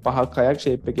 5ක් 6ක්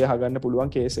shape එකේ හගන්න පුළුවන්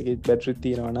case එකේ battery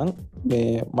තියෙනවා නම් මේ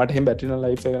මට එහෙම battery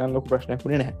life එක නම් ලොකු ප්‍රශ්නයක්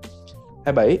වුණේ නැහැ.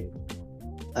 හැබැයි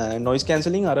noise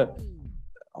cancelling අර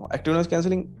active noise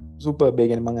cancelling super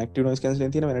big and active noise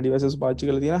cancelling තියෙන වෙන devices පාවිච්චි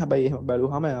කරලා තියෙනවා. හැබැයි එහෙම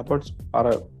බලුවාම AirPods අර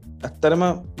ඇත්තටම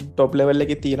top level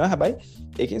එකේ තියෙනවා. හැබැයි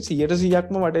ඒකෙන්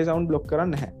 100%ක්ම වටේ sound block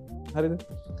කරන්නේ නැහැ. හරිද?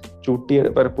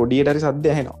 චුට්ටියට පොඩියට හරි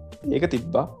සද්ද ඇහෙනවා. ඒක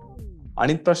තිබ්බා.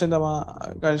 අනිත් ප්‍රශ්නේ තමයි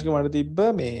කනිෂ්ක මට තිබ්බ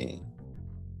මේ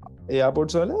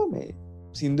AirPods වල මේ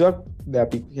සින්දුවක් දැන්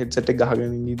අපි headset එක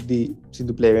ගහගෙන ඉඳිද්දී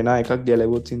සින්දු play වෙනා එකක්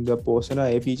ගැලවුවොත් සින්දුවක් pause වෙනවා.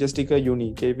 ඒ features ටික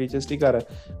unique. ඒ features ටික අර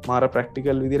මාර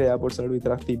practical විදිහට AirPods වල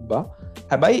විතරක් තිබ්බා.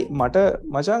 හැබැයි මට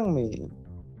මචං මේ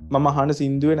මම අහන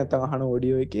සින්දුවේ නැත්නම් අහන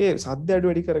audio එකේ සද්ද අඩු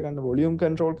වැඩි කරගන්න volume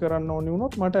control කරන්න ඕනේ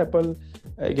වුණොත් මට Apple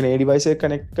ඒ කියන්නේ device එක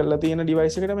connect කරලා තියෙන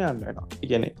device එකටම යන්න වෙනවා. ඒ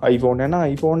කියන්නේ iPhone යන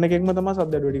iPhone එකෙන්ම තමයි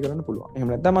සද්ද අඩු වැඩි කරන්න පුළුවන්.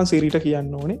 එහෙම නැත්නම් මම Siri ට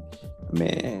කියන්න ඕනේ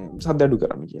මේ සද්ද අඩු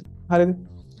කරන්න කියලා. හරිද?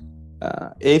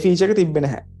 ඒ feature එක තිබ්බේ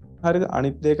නැහැ. හරිද?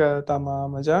 අනිත් එක තමයි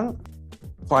මචං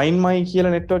Find My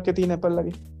කියලා network එකේ තියෙන Apple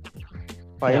ලගේ.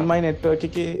 Find My network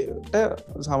එකට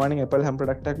සාමාන්‍යයෙන් Apple හැම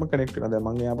product එකක්ම connect වෙනවා. දැන්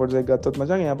මම AirPods එක ගත්තොත්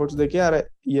මචං AirPods දෙකේ අර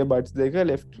earbuds දෙක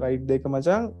left right දෙක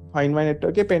මචං Find My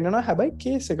network එකේ පෙන්නනවා. හැබැයි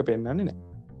case එක පෙන්නන්නේ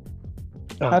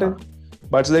නැහැ. හරිද?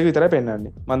 buds දෙක විතරයි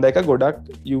පෙන්නන්නේ. මම දැක්ක ගොඩක්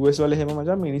US වල එහෙම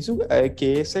මචං මිනිස්සු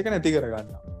case එක නැති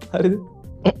කරගන්නවා. හරිද?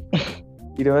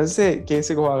 ඊට පස්සේ case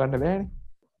එක හොයාගන්න බෑනේ.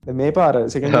 මේ පාර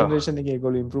second generation එකේ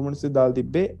ඒගොල්ලෝ improvements දාලා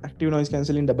තිබ්බේ active noise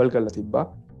cancelling double කරලා තිබ්බා.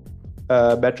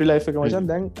 බැටරි ලයිෆ් එක මචන්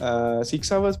දැන්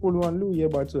 6 hours පුළුවන්ලු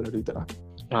earbuds වලට විතරක්.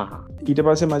 ඊට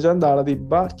පස්සේ මචන් දාලා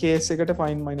තිබ්බා කේස් එකට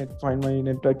find my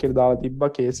network එක දාලා තිබ්බා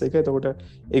කේස් එක. එතකොට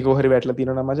ඒක හරි වැටලා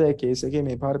තියෙනවා මචන් ඒ කේස් එකේ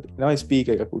මේ පාර එනවා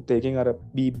ස්පීකර් එකකුත්. ඒකෙන් අර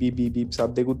බීප් බීප් බීප් බීප්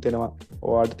ශබ්දෙකුත් එනවා.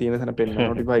 ඔයාලට තියෙන තැන පෙන්න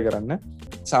notify කරන්න.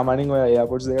 සාමාන්‍යයෙන් ඔය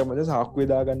earpods දෙක මචන් සාක්කුවේ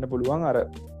දාගන්න පුළුවන්. අර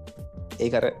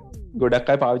ඒක අර ගොඩක්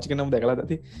අය පාවිච්චි කරනම දැකලා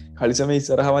ඇති. කලිසම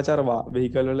ඉස්සරහා මචං අර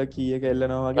වෙහිකල් වල කී එක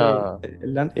එල්ලනවා වගේ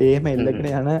එල්ලන් එහෙම එල්ලගෙන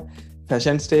යන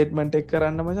ෆැෂන් ස්ටේට්මන්ට් එක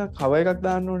කරන්න මචං කව එකක්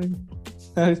දාන්න ඕනේ.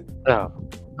 හරි.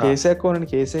 කේස් එකක් ඕනේ.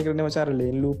 කේස් එකකට මචං අර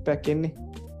ලේන් ලූප් එකක් එන්නේ.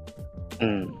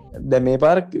 දැන් මේ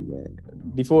පාර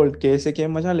ඩිෆෝල්ට් කේස්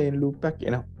එකෙන් මචං ලේන් ලූප් එකක්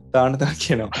එනවා. දාන්න තා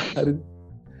කියනවා. හරිද?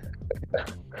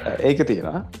 ඒක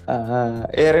තියෙනවා.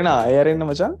 එරෙන්න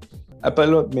මචං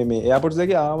Apple මේ AirPods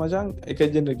දෙකේ ආව මචං එක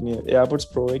ජෙනරික් නේ AirPods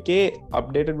Pro එකේ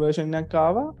අප්ඩේටඩ් version එකක්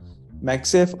ආවා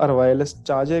MagSafe අර wireless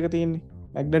charger එක තියෙන්නේ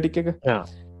magnetic එක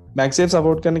MagSafe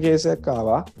support කරන case එකක්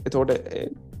ආවා. එතකොට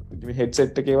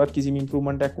headset එකේවත් කිසිම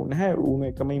improvement එකක් වුණේ නැහැ. ඌම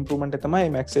එකම improvement එක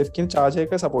තමයි MagSafe කියන charger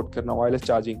එක support කරනවා wireless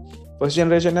charging. first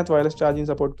generation එකත් wireless charging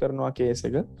support කරනවා case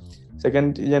එක.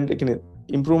 second gen එකනේ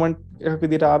improvement එකක්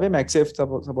විදිහට ආවේ MagSafe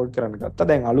support කරන්න ගත්තා.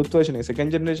 දැන් අලුත් version එක second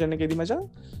generation එකේදී මචං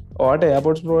ඔයාලට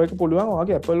AirPods Pro එක පුළුවන්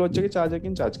ඔයාගේ Apple Watch එකේ charger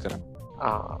එකකින් charge කරන්න.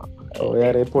 ඔය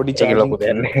අර පොඩි charging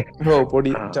ඔව්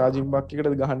පොඩි charging back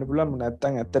එකකට ගහන්න පුළුවන්.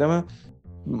 නැත්තම් ඇත්තටම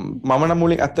මම නම්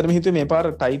මුලින් ඇත්තටම හිතුවේ මේ පාර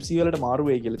type C වලට මාරු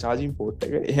වෙයි කියලා charging port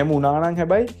එක. එහෙම වුණා නම්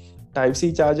හැබැයි type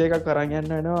C charger එකක් අරන්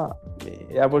යන්න වෙනවා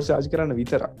මේ AirPods charge කරන්න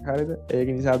විතරක්. හරිද? ඒක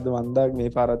නිසාද මන්දා මේ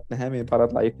පාරත් නැහැ. මේ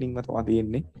පාරත් lightning ම තමයි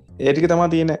තියෙන්නේ. ඒ ටික තමයි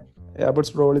තියෙන්නේ. AirPods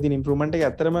Pro වල තියෙන improvement එක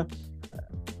ඇත්තටම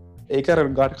ඒක අර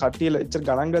කට්ටිය එච්චර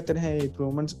ගණන් ගත්තේ නැහැ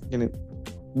improvements කියන්නේ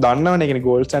දන්නවනේ කියන්නේ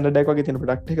gold standard එකක් වගේ තියෙන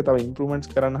product එක තව improvements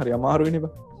කරන්න හරි අමාරුයි නේ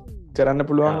බා කරන්න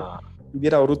පුළුවන්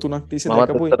විදියට අවුරුදු 3ක් තිස්සේ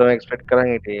දැකපු මම එක්ස්පෙක්ට්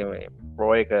කරන් හිටියේ මේ Pro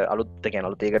එක අලුත් කියන්නේ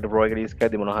අලුත් ඒකට Pro එක රිලීස්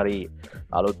කරද්දි මොන හරි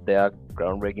අලුත් දෙයක්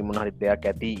ground breaking මොන හරි දෙයක්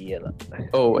ඇති කියලා.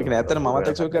 ඔව් ඒ කියන්නේ ඇත්තටම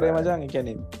මමත් එක්ස්පෙක්ට් කරේ මචං ඒ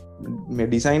කියන්නේ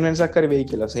මේ design වෙනසක් හරි වෙයි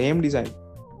කියලා same design.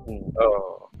 ඔව්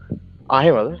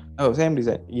ආහෙමද? ඔව් same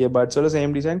design. earbuds වල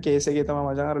same design case එකේ තමයි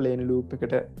මචං අර lane loop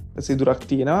එකට සිදුරක්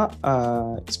තියෙනවා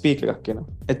speaker එකක් එනවා.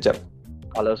 එච්චර.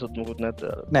 කලර්ස් උත් මුකුත් නැද්ද?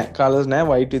 නෑ කලර්ස් නෑ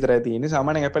white විතරයි තියෙන්නේ.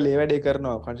 සාමාන්‍යයෙන් Apple ඒ වැඩේ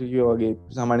කරනවා. කන්ෆිගර් වගේ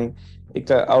සාමාන්‍යයෙන් එක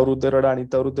අවුරුද්දකට වඩා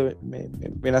අනිත් අවුරුද්ද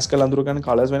මේ වෙනස් කරලා අඳුර ගන්න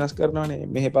කලර්ස් වෙනස් කරනවානේ.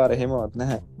 මෙහෙ පාර එහෙමවත්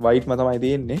නැහැ. white ම තමයි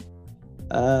තියෙන්නේ.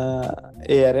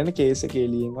 ඒ අරගෙන case එකේ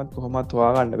එළියෙන්වත් කොහොමවත්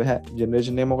හොයාගන්න බෑ.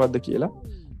 generation එක මොකද්ද කියලා.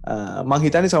 මං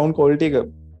හිතන්නේ sound quality එක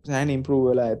සෑහෙන improve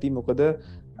වෙලා ඇති. මොකද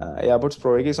AirPods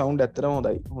Pro එකේ sound ඇත්තටම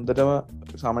හොඳයි. හොඳටම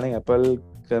සාමාන්‍යයෙන් Apple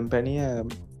company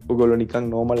ඔයගොල්ලෝ නිකන්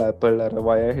normal Apple අර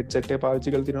wire headset එක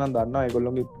පාවිච්චි කරලා තියෙනවා නම් දන්නවා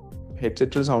ඒගොල්ලෝගේ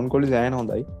headset වල sound quality සෑහෙන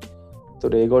හොඳයි.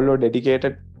 ඒතකොට ඒගොල්ලෝ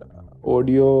dedicated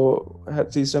audio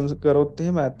systems කරොත්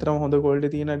එහෙම ඇත්තටම හොඳ quality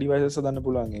තියෙන devices හදන්න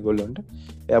පුළුවන් ඒගොල්ලන්ට.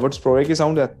 AirPods Pro එකේ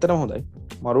sound ඇත්තටම හොඳයි.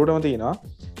 මරුවටම තියෙනවා.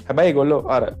 හැබැයි ඒගොල්ලෝ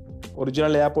අර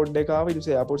original AirPods එක ආවා ඊට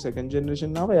පස්සේ AirPods second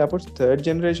generation ආවා. AirPods third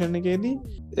generation එකේදී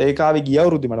ඒක ආවේ ගිය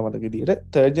අවුරුද්දේ මට මතක විදියට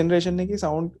third generation එකේ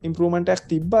sound improvement එකක්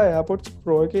තිබ්බා AirPods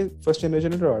Pro එකේ first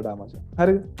generation එකට වඩා මචං.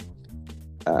 හරිද?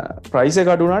 price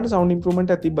එක අඩු වුණාට sound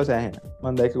improvement එකක් තිබ්බා සෑහෙන.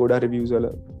 මම දැක්ක ගොඩාක් reviews වල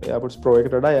AirPods Pro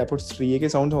එකට වඩා AirPods 3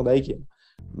 එකේ sound හොඳයි කියලා.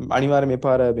 අනිවාර්යයෙන් මේ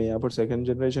පාර මේ AirPods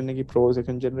second generation එකේ Pro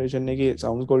second generation එකේ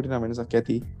sound quality නම් වෙනසක්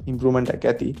ඇති. improvement එකක්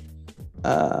ඇති.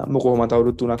 මොකෝමත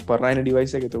අවුරුදු 3ක් පරණ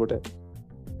device එක. එතකොට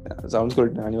sound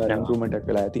quality අනිවාර්යෙන් improvement එකක්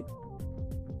වෙලා ඇති.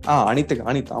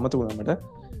 අනිත් අමතකුණා මට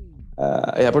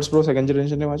AirPods Pro second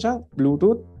generation එක මචං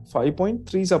Bluetooth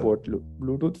 5.3 support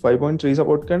Bluetooth 5.3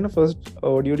 support කරන first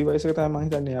audio device එක තමයි මම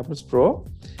හිතන්නේ AirPods Pro.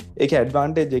 ඒකේ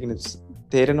advantage එක නේ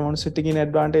තේරෙන මොනසෙට් එකේ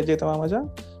advantage එක තමයි මචං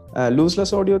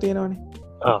lossless audio තියෙනවනේ.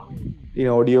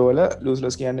 ඉතින් audio වල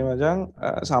lossless කියන්නේ මචං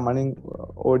සාමාන්‍යයෙන්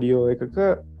audio එකක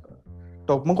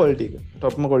topම quality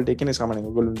එක කියන්නේ සාමාන්‍යයෙන්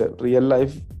ඔයගොල්ලන්ට real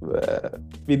life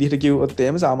විදිහට කිව්වොත්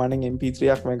එහෙම සාමාන්‍යයෙන්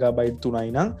MP3 එකක් මෙගාබයිට්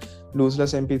 3යි නම්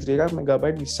lossless MP3 එකක්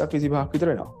මෙගාබයිට් 20ක් 25ක් විතර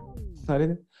වෙනවා.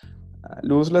 හරිද?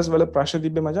 lossless වල ප්‍රශ්න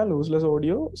තිබ්බේ මචං lossless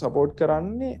audio support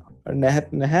කරන්නේ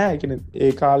නැහැ. ඒ කියන්නේ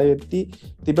ඒ කාලෙදී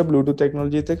තිබ්බ Bluetooth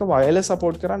technology එක wireless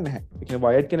support කරන්නේ නැහැ. ඒ කියන්නේ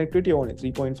wired connectivity ඕනේ.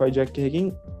 3.5 jack එකකින්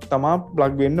තමයි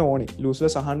plug වෙන්න ඕනේ.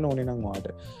 lossless අහන්න ඕනේ නම් ඔයාට.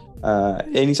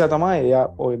 ඒ නිසා තමයි එයා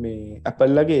ඔය මේ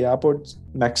Apple ලගේ AirPods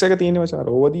Max එක තියෙන්නේ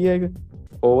මචං over the ear එක.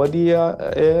 over the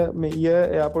ear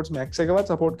AirPods Max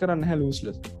එකවත් support කරන්නේ නැහැ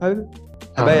lossless. හරිද?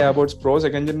 හැබැයි AirPods Pro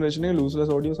second generation එකේ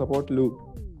lossless audio support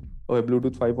ඔය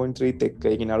Bluetooth 5.3 එක්ක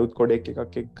ඒ කියන්නේ අලුත් codec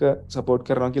එකක් එක්ක support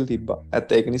කරනවා කියලා තිබ්බා. ඇත්ත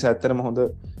ඒක නිසා ඇත්තටම හොඳ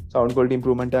sound quality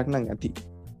improvement එකක් නම් ඇති.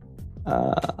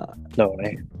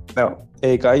 නොනේ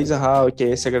ඒකයි සහ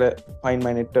කේසකට පයින්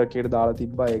මයිනෙට්ට එකට දාලා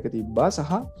තිබ්බා ඒක තිබ්බා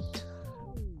සහ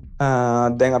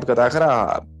දැන් අපි කතා කරා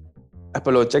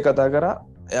Apple Watch එක කතා කරා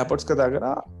Airpods කතා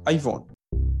කරා iPhone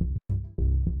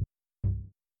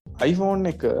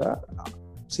එක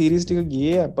සීරීස් ටික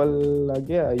ගියේ Apple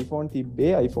ලගේ iPhone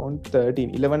තිබ්බේ iPhone 13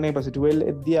 11 පස්සේ 12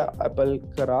 එද්දී Apple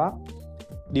කරා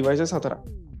devices 4ක්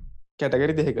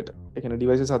කැටගරි දෙකකට. ඒ කියන්නේ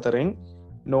devices 4න්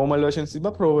normal versions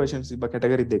තිබ්බා pro versions තිබ්බා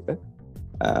කැටගරි දෙක.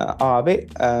 ආවේ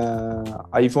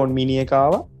iPhone mini එක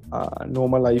ආවා,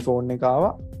 normal iPhone එක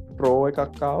ආවා, pro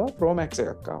එකක් ආවා, pro max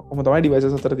එකක් ආවා. කොහොම තමයි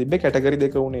devices 4 තිබ්බේ කැටගරි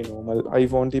දෙක උනේ. normal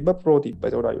iPhone තිබ්බා, pro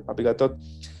තිබ්බා. ඒකට අපි ගත්තොත්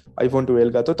iPhone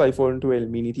 12 ගත්තොත් iPhone 12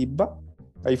 mini තිබ්බා,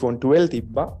 iPhone 12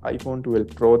 තිබ්බා, iPhone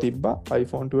 12 Pro තිබ්බා,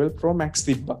 iPhone 12 Pro Max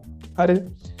තිබ්බා. හරිද?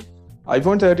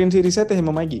 iPhone 13 series එකත්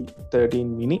එහෙමමයි ගියේ. 13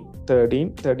 mini, 13,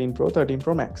 13 Pro, 13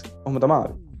 Pro Max. ඔහොම තමයි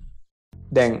ආවේ.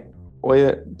 දැන් ඔය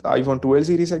iPhone 12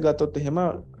 series එක ගත්තොත් එහෙම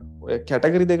ඔය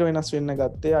කැටගරි දෙක වෙනස් වෙන්න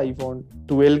ගත්තේ iPhone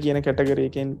 12 කියන කැටගරි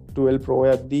එකෙන් 12 Pro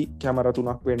යද්දී කැමරා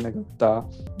තුනක් වෙන්න ගත්තා.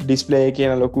 ඩිස්ප්ලේ එකේ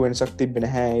කියන ලොකු වෙනසක් තිබ්බේ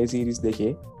නැහැ ඒ series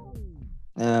දෙකේ.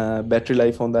 battery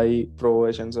life හොඳයි pro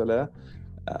versions වල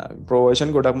pro version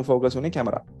ගොඩක්ම focus වුණේ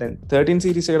කැමරා. දැන් 13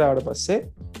 series එකට ආවට පස්සේ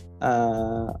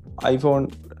iPhone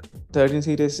 13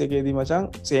 series එකේදී මචං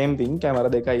same thing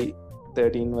කැමරා දෙකයි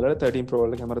 13 වල 13 Pro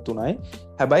වල කැමරා තුනයි.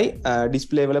 හැබැයි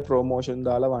display වල promotion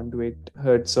දාලා 128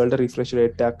 Hz වලට refresh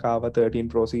rate එකක් ආවා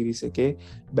 13 Pro series එකේ.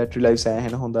 battery life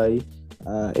සෑහෙන හොඳයි.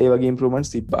 ඒ වගේ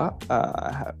ඉම්ප්‍රූව්මන්ට්ස් තිබ්බා.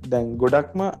 දැන්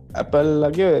ගොඩක්ම Apple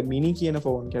ලගේ mini කියන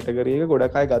ෆෝන් කැටගරි එක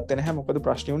ගොඩක් අය ගත්තේ නැහැ. මොකද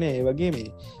ප්‍රශ්නේ උනේ ඒ වගේ මේ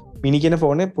mini කියන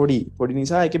ෆෝන් එක පොඩි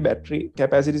නිසා ඒකේ battery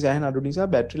capacity සෑහෙන අඩු නිසා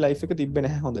battery life එක තිබ්බේ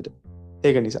නැහැ හොඳට.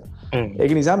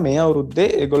 ඒක නිසා මේ අවුරුද්දේ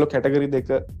ඒගොල්ලෝ කැටගරි දෙක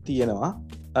තියෙනවා.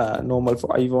 normal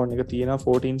iPhone එක තියෙනවා,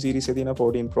 14 series එක තියෙනවා,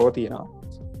 14 Pro තියෙනවා.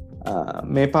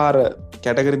 මේ පාර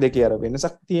කැටගරි දෙකේ අර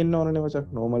වෙනසක් තියෙන්න ඕනනේ මචං.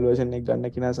 normal version එක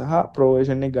ගන්න කෙනා සහ pro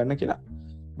version එක ගන්න කෙනා.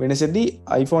 වෙනසෙදී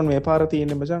iPhone මේ පාර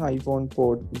තියෙන්නේ මචං iPhone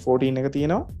 14 එක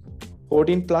තියෙනවා,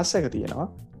 14 Plus එක තියෙනවා,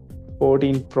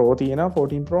 14 Pro තියෙනවා,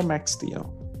 14 Pro Max තියෙනවා.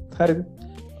 හරිද?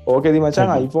 ඕකෙදි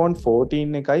මචං iPhone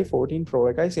 14 එකයි 14 Pro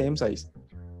එකයි same size.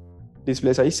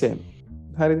 display size same.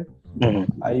 හරිද?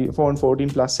 iPhone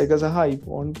 14 Plus එක සහ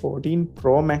iPhone 14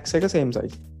 Pro Max එක same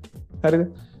size. හරිද?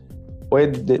 ඔය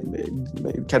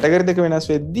කැටගරි දෙක වෙනස්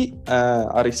වෙද්දී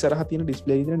අර ඉස්සරහ තියෙන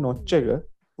display එකේ තියෙන notch එක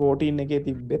 14 එකේ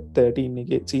තිබ්බෙත් 13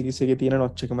 එකේ series එකේ තියෙන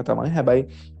notch එකම තමයි. හැබැයි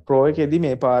Pro එකේදී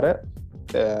මේ පාර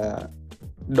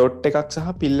dot එකක්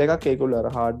සහ pill එකක් ඒගොල්ලෝ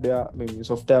අර hardware මේ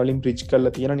software වලින් bridge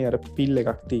කරලා තියෙනනේ අර pill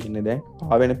එකක් තියෙන්නේ දැන්.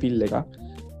 පාවෙන pill එකක්.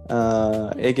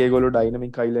 ඒක ඒගොල්ලෝ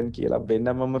dynamic island කියලා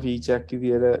වෙනමම feature එකක්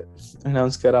විදියට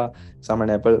announce කරා. සමහර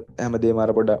Apple හැමදේම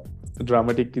අර පොඩ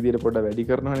dramatic විදියට පොඩ වැඩි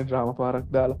කරනවානේ drama පාරක්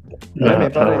දාලා. මේ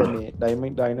පාර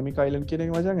මේ dynamic island කියන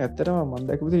එක මචං ඇත්තටම මම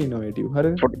දැකපු විදිහ innovative.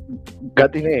 හරිද?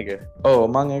 ගතිනේ ඒක. ඔව්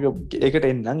මම ඒකට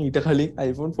එන්නම්. ඊට කලින්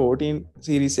iPhone 14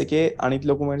 series එකේ අනිත්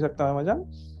ලොකුම වෙනසක් තමයි මචං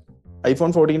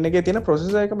iPhone 14 එකේ තියෙන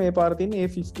processor එක මේ පාර තියෙන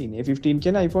A15. A15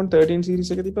 කියන iPhone 13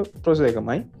 series එකේ තිබ්බ processor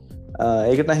එකමයි.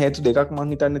 ඒකට හේතු දෙකක්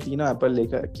මං හිතන්න තියෙනවා. Apple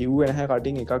එක කිව්වේ නැහැ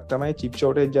කටින්. එකක් තමයි chip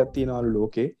shortage එකක් තියෙනවලු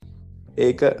ලෝකේ.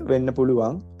 ඒක වෙන්න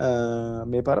පුළුවන්.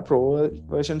 මේ පාර pro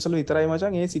versions වල විතරයි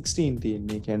මචං A16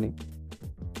 තියෙන්නේ. කියන්නේ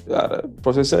අර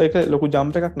processor එක ලොකු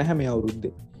jump එකක් නැහැ මේ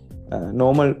අවුරුද්දේ.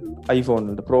 normal iPhone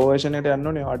වලට pro version එකට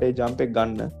යන්න ඕනේ. ආට ඒ jump එක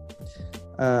ගන්න.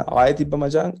 ආයෙ තිබ්බ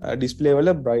මචං display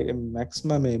වල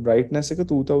maximum මේ brightness එක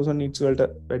 2000 nits වලට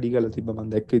වැඩි කරලා තිබ්බ මම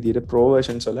දැක්ක විදිහට. pro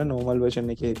versions වල normal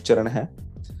version එකේ එච්චර නැහැ.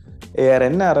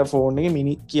 ARN අර ෆෝන් එකේ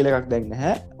mini කියලා එකක් දැන්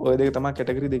නැහැ. ඔය දෙක තමයි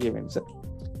කැටගරි දෙකේ වෙනස.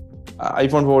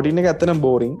 iPhone 14 එක ඇත්තටම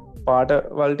boring. පාට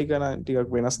වල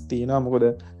ටිකක් වෙනස් තියෙනවා. මොකද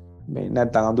මේ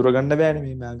නැත්තම් අඳුර ගන්න බෑනේ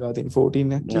මේ මම තියෙන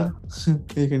 14 එක කියලා.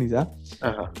 ඒක නිසා.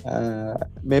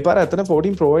 මේ පාර ඇත්තටම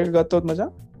 14 Pro එක ගත්තොත්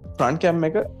මචං front cam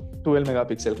එක 12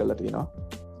 megapixel කරලා තියෙනවා.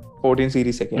 14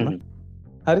 series එකේම.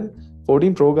 හරිද?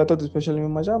 14 Pro ගත්තොත් especially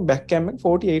මචං back cam එක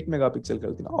 48 megapixel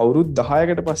කරලා තියෙනවා. අවුරුදු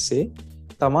 10කට පස්සේ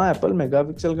තමා Apple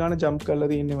megapixel ගාන jump කරලා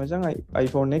තියෙන්නේ මචං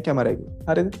iPhone එකේ කැමරා එකේ.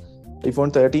 හරිද?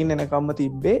 iPhone 13 එනකම්ම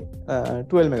තිබ්බේ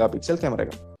 12 megapixel කැමරා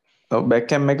එක. back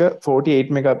cam එක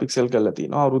 48 megapixel කරලා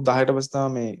තියෙනවා. අවුරුදු 10ට පස්සේ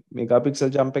තමයි මේ megapixel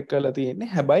jump එක කරලා තියෙන්නේ.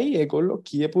 හැබැයි ඒගොල්ලෝ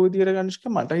කියපු විදියට ගනිෂ්ක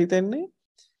මට හිතෙන්නේ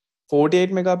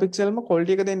 48 megapixelම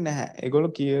quality එක දෙන්නේ නැහැ.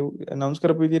 ඒගොල්ලෝ announce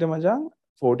කරපු විදියට මචං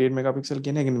 48 megapixel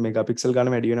කියන එක megapixel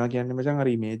ගාන වැඩි වෙනවා කියන්නේ මචං අර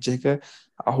image එක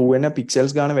අහුවෙන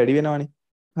pixels ගාන වැඩි වෙනවනේ.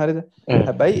 හරිද?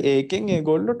 හැබැයි ඒකෙන්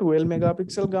ඒගොල්ලෝ 12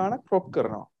 megapixel ගානක් crop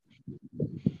කරනවා.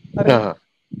 හරිද?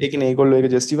 ඒ කියන්නේ ඒගොල්ලෝ ඒක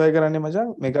justify කරන්නේ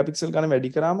මචං megapixel ගාන වැඩි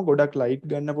කරාම ගොඩක් light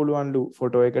ගන්න පුළුවන්ලු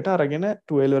photo එකට අරගෙන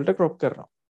 12 වලට crop කරනවා.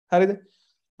 හරිද?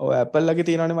 ඔය Apple ලගේ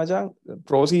තියෙනවනේ මචං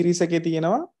Pro series එකේ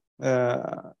තියෙනවා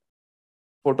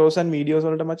ෆොටෝස් ඇන්ඩ් වීඩියෝස්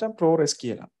වලට මචං ProRes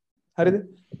කියලා. හරිද?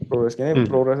 ProRes කියන්නේ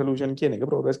Pro Resolution කියන එක.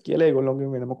 ProRes කියලා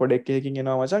ඒගොල්ලොන්ගේ වෙනම කොඩෙක් එකකින්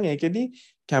එනවා මචං. ඒකෙදි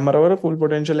කැමරා වල full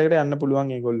potential එකට යන්න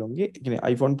පුළුවන් ඒගොල්ලොන්ගේ. ඒ කියන්නේ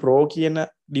iPhone Pro කියන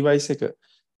device එක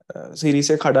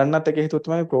series එක කඩන්නත් එක හේතුව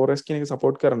තමයි ProRes කියන එක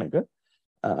support කරන එක.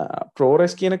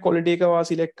 ProRes කියන quality එක වා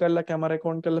select කරලා කැමරා එක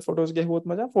on කරලා photos ගැහුවොත්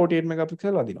මචං 48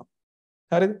 megapixel වදිනවා.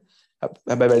 හරිද?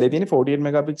 හැබැයි වැඩේ තියෙන්නේ 48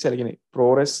 megapixel කියන්නේ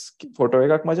ProRes ෆොටෝ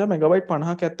එකක් මචං මෙගාබයිට්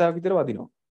 50ක 70ක විතර වදිනවා.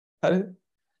 හරිද?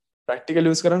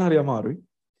 ප්‍රැක්ටිකල් යූස් කරන්න හරි අමාරුයි.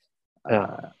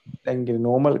 දැන්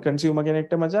normal consumer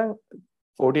කෙනෙක්ට මචං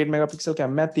 48 megapixel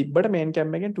කැමරා එකක් තිබ්බට main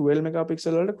cam එකෙන් 12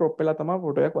 megapixel වලට crop වෙලා තමයි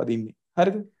ෆොටෝ එකක් වදින්නේ.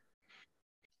 හරිද?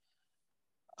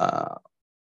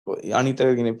 අනිත්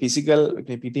එක කියන්නේ physical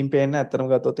පිටින් පේන්න ඇත්තටම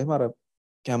ගත්තොත් එහෙම අර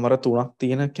කැමරා තුනක්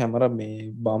තියෙන කැමරා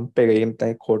මේ බම්ප් එක ඒකෙන්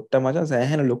තමයි කොට්ට මචං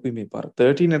සෑහෙන ලොකුයි මේ පාර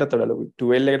 13 එකට වඩා ලොකුයි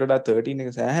 12 එකට වඩා 13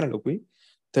 එක සෑහෙන ලොකුයි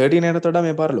 13 එකට වඩා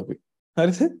මේ පාර ලොකුයි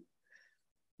හරිද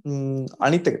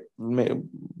අනිත් එක මේ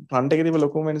ෆ්‍රන්ට් එකේ තිබ්බ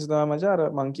ලොකුම වෙනස තමයි මචං අර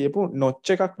මං කියපු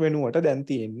නොච් එකක් වෙනුවට දැන්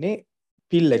තියෙන්නේ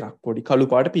පිල් එකක් පොඩි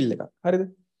කළු පාට පිල් එකක් හරිද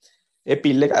ඒ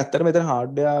පිල් එක ඇත්තට මෙතන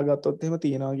හાર્ඩ්වෙයාර් ගත්තොත් එහෙම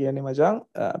තියනවා කියන්නේ මචං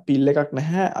පිල් එකක්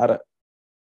නැහැ අර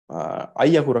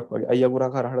අයියකුරක් වගේ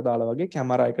අයියකුරක් හරහට දාලා වගේ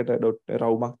කැමරා එකට ඩොට්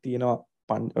රවුමක්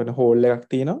තියෙනවා හෝල් එකක්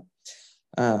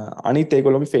තියෙනවා අනිත්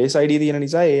ඒගොල්ලෝගේ ෆේස් ID තියෙන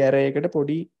නිසා ඒ ඇරේ එකට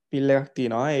පොඩි පිල් එකක්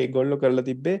තියෙනවා ඒගොල්ලෝ කරලා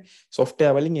තිබ්බේ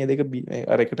සොෆ්ට්වෙයාර් වලින් මේ දෙක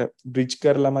අර එකට බ්‍රිජ්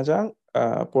කරලා මචං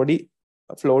පොඩි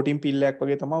ෆ්ලෝටින් පිල් එකක්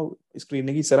වගේ තමයි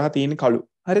ස්ක්‍රීන් එකේ ඉස්සරහා තියෙන කළු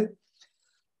හරිද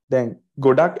දැන්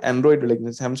ගොඩක් Android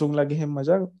වල Samsung ලා ගිහින්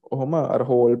මචං ඔහොම අර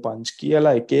හෝල් පන්ච්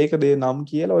කියලා එක එක දේ නම්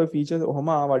කියලා ඔය ෆීචර්ස්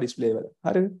ඔහොම ආවා ඩිස්ප්ලේ වල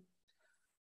හරිද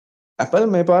Apple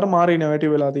මේ පාර මාරි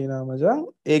ඉනොවේටිව් වෙලා තියෙනවා මචං.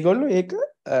 ඒගොල්ලෝ ඒක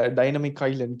ඩයිනමික්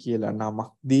අයිලන්ඩ් කියලා නමක්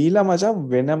දීලා මචං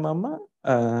වෙනමම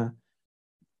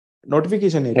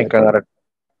නොටිෆිකේෂන් ඒරියා එක අර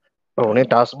ඕනේ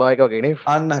ටාස්ක් බාර් එක වගේ නේ.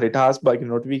 අන්න හරි ටාස්ක් බාර් එක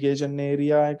නොටිෆිකේෂන්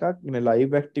ඒරියා එකක්, ඉන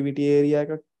ලයිව් ඇක්ටිවිටි ඒරියා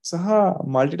එකක් සහ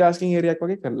මල්ටිටාස්කින් ඒරියා එකක්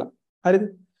වගේ කරලා. හරිද?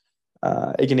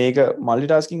 ඒ කියන්නේ ඒක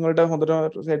මල්ටිටාස්කින් වලට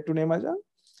හොඳට සෙට් උනේ මචං.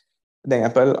 දැන්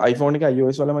Apple iPhone එක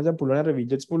iOS වල මචං පුළුවන් අර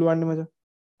widgets පුළුවන් නේ මචං.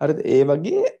 හරිද ඒ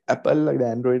වගේ Apple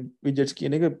Android widgets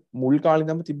කියන එක මුල් කාලේ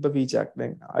ඉඳන්ම තිබ්බ ෆීචර් එකක්.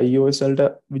 දැන් iOS වලට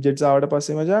widgets ආවට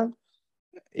පස්සේ මචං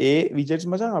ඒ widgets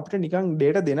මචං අපිට නිකන්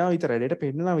data දෙනවා විතරයි. data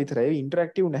පෙන්නනවා විතරයි. ඒ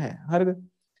ඉන්ටරැක්ටිව් නැහැ. හරිද?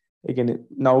 ඒ කියන්නේ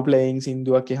now playing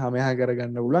සින්දුවක් එහා මෙහා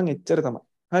කරගන්න පුළුවන් එච්චර තමයි.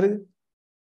 හරිද?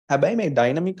 හැබැයි මේ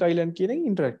dynamic island කියන එක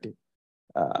ඉන්ටරැක්ටිව්.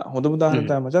 හොඳම උදාහරණ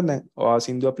තමයි මචං දැන් ඔයා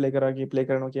සින්දුවක් ප්ලේ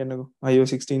කරනවා කියන්නකෝ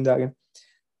iOS 16 දාගෙන.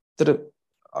 ඒතර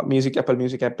music Apple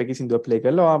Music app එකේ සින්දුව ප්ලේ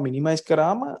කරලා ඔයා මිනිමයිස්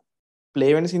කරාම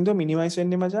ප්ලේ වෙන සින්දුව මිනිමයිස්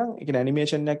වෙන්නේ මචං ඒ කියන්නේ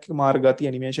ඇනිමේෂන් එකක් මාර් ගතිය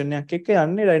ඇනිමේෂන් එකක් එක්ක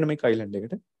යන්නේ ඩයිනමික් අයිලන්ඩ්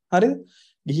එකට හරිද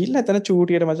ගිහිල්ලා එතන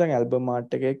චූටියට මචං ඇල්බම්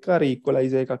ආර්ට් එක එක්ක අර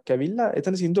ඉක්වලයිසර් එකක් ඇවිල්ලා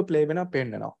එතන සින්දුව ප්ලේ වෙනවා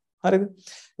පෙන්නනවා හරිද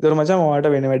ඒතර මචං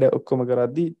ඔයාලට වෙන වැඩ ඔක්කොම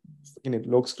කරද්දි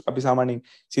කියන්නේ ලොක්ස් අපි සාමාන්‍යයෙන්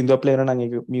සින්දුව ප්ලේ කරනවා නම්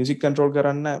ඒක මියුසික් කන්ට්‍රෝල්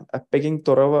කරන්න ඇප් එකකින්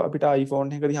තොරව අපිට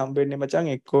iPhone එකකදී හම්බ වෙන්නේ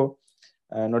මචං එක්කෝ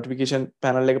නොටිෆිකේෂන්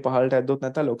පැනල් එක පහළට ඇද්දොත්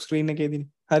නැත්නම් ලොක් ස්ක්‍රීන්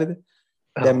එකේදීනේ හරිද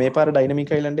දැන් මේ පාර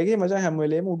ඩයිනමික් අයිලන්ඩ් එකේ මචං හැම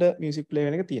වෙලේම උඩ මියුසික් ප්ලේ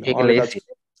වෙන එක තියෙනවා. ඒක ලේසි.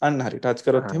 අන්න හරි ටච්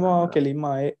කරොත් එහෙම කෙලින්ම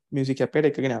ආයේ මියුසික් ඇප් එකට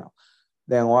එකගෙන යනවා.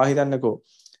 දැන් ඔයා හිතන්නකෝ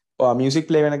ඔයා මියුසික්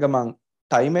ප්ලේ වෙන ගමන්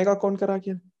ටයිමර් එකක් ඔන් කරා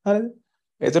කියලා. හරිද?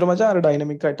 ඒතර මචං අර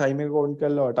ඩයිනමික් ටයිමර් එක ඔන්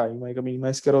කරලා ඔයා ටයිමර් එක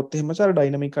මිනිමයිස් කරොත් එහෙම මචං අර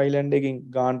ඩයිනමික් අයිලන්ඩ් එකෙන්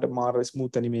ගානට මාර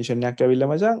ස්මූත් ඇනිමේෂන් එකක්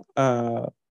ඇවිල්ලා මචං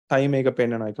ටයිමර් එක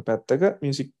පෙන්නනවා එක පැත්තක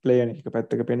මියුසික් ප්ලේ වෙන එක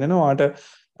පැත්තක පෙන්නනවා. ඔයාට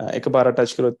එකපාර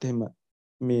ටච් කරොත් එහෙම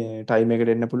මේ ටයිම්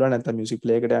එකට එන්න පුළුවන් නැත්නම් මියුසික්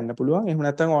ප්ලේ එකට යන්න පුළුවන් එහෙම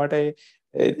නැත්නම් ඔයාලට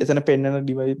එතන පෙන්නන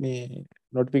ඩිවයිස් මේ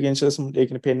නොටිෆිකේෂන්ස් ඒ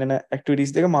කියන්නේ පෙන්නන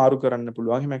ඇක්ටිවිටීස් දෙක මාරු කරන්න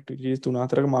පුළුවන් එහෙම ඇක්ටිවිටීස්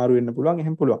 3-4ක මාරු වෙන්න පුළුවන්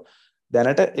එහෙම පුළුවන්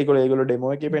දැනට ඒගොල්ලෝ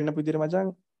ඩෙමෝ එකේ පෙන්නපු විදිහට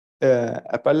මචං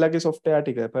Apple ලගේ software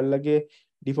ටික Apple ලගේ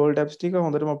default apps ටික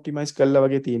හොඳටම optimize කරලා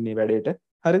වගේ තියෙන්නේ වැඩේට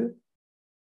හරිද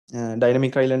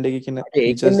dynamic island එකේ කියන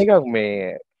features එකක්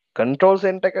මේ control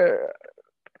center එක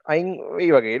අයින්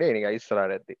වෙයි වගේ නේ නිකන්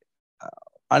ඉස්සරහට ඇද්දි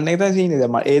අන්න ඒක තමයි සීනේ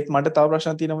දැන් ඒත් මට තව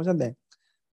ප්‍රශ්නක් තියෙනවා මචං දැන්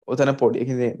ඔතන පොඩි ඒ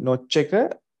කියන්නේ නොච් එක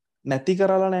නැති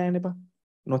කරලා නැහැ බා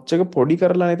නොච් එක පොඩි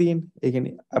කරලා නේ තියෙන්නේ ඒ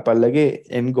කියන්නේ Apple ලගේ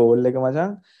end goal එක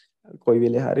මචං කොයි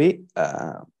වෙලේ හරි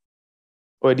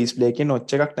ඔය ඩිස්ප්ලේ එකේ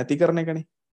නොච් එකක් නැති කරන එකනේ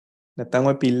නැත්නම්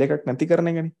ඔය පිල් එකක් නැති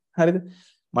කරන එකනේ හරිද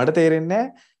මට තේරෙන්නේ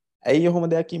නැහැ ඇයි ඔහොම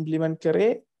දෙයක් ඉම්ප්ලිමන්ට්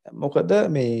කරේ මොකද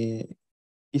මේ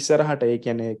ඉස්සරහට ඒ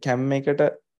කියන්නේ කැම් එකට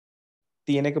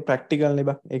තියෙන එක ප්‍රැක්ටිකල් නේ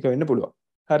බා ඒක වෙන්න පුළුවන්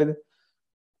හරිද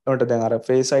ඔන්න දැන් අර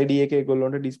Face ID එකේ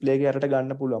ඒගොල්ලොන්ට ඩිස්ප්ලේ එක යටට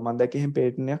ගන්න පුළුවන්. මම දැක්කේ එහෙම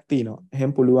පේටර්න් එකක් තියෙනවා.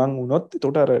 එහෙම පුළුවන් වුණොත්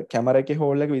එතකොට අර කැමරා එකේ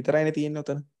හෝල් එක විතරයිනේ තියෙන්නේ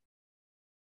උතන.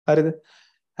 හරිද?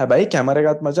 හැබැයි කැමරා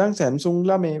එකත් මචං Samsung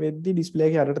ලා මේ වෙද්දි ඩිස්ප්ලේ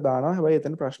එක යටට දානවා. හැබැයි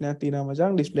එතන ප්‍රශ්නයක් තියෙනවා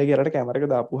මචං ඩිස්ප්ලේ එක යටට කැමරා එක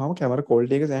දාපුවාම කැමරා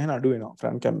ක්වොලිටි එක සෑහෙන අඩු වෙනවා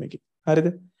ෆ්‍රන්ට් කැම් එකේ.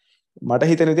 හරිද?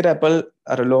 මට හිතෙන විදිහට Apple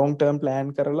අර long term plan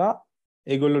කරලා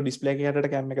ඒගොල්ලෝ ඩිස්ප්ලේ එක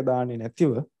යටට කැම් එක දාන්නේ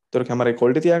නැතිව ඒතර කැමරේ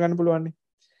ක්වොලිටි තියාගන්න පුළුවන් නේ.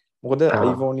 මොකද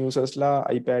iPhone users-ලා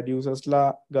iPad users-ලා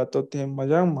ගත්තොත් එහෙම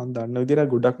මචං මම දන්න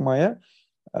විදිහට ගොඩක්ම අය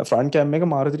ෆ්‍රන්ට් කැම් එක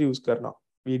මාරු විදිහට යූස් කරනවා.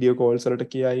 වීඩියෝ කෝල්ස් වලට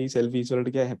කියයි සෙල්ෆීස්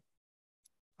වලට කියයි.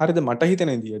 හරිද? මට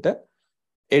හිතෙන විදිහට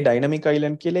ඒ ඩයිනමික්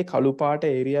අයිලන්ඩ් කියලා කළු පාට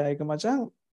ඒරියා එක මචං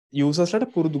යූසර්ස්ලට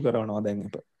පුරුදු කරනවා දැන්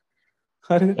අප.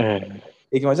 හරිද?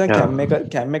 ඒක මචං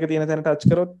කැම් එක තියෙන තැන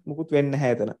ටච් කරොත් මුකුත් වෙන්නේ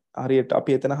නැහැ එතන. හරියට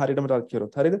අපි එතන හරියටම ටච්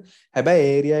කරොත්. හරිද? හැබැයි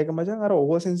ඒරියා එක මචං අර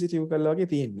ඕවර් සෙන්සිටිව් කරලා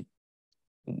වගේ තියෙන්නේ.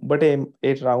 උඹට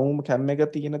ඒ රවුම් කැම් එක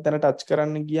තියෙන තැන ටච්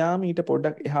කරන්න ගියාම ඊට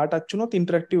පොඩ්ඩක් එහාට ටච් වුණොත්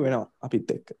ඉන්ටරැක්ටිව් වෙනවා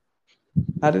අපිත් එක්ක.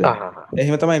 හරිද?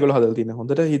 එහෙම තමයි ඒගොල්ලෝ හදලා තියෙන්නේ.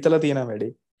 හොඳට හිතලා තියෙන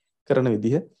වැඩේ කරන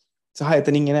විදිහ. සහ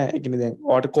එතනින් එන ඒ කියන්නේ දැන්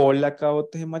ඔයාට කෝල් එකක්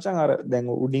ආවොත් එහෙම මචං අර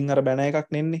දැන් උඩින් අර බැන එකක්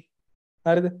නෙන්නේ.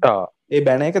 හරිද? ඒ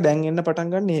බැන එක දැන් එන්න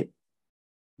පටන් ගන්න මේ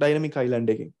ඩයිනමික්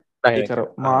අයිලන්ඩ් එකෙන්. ඒක අර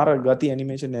මාර ගති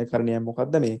ඇනිමේෂන් එක කරන්නේ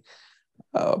මොකද්ද මේ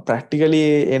ප්‍රැක්ටිකලි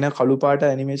එන කළු පාට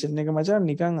ඇනිමේෂන් එක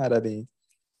මචං නිකන් අර මේ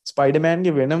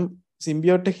ස්පයිඩර්මෑන්ගේ වෙනම්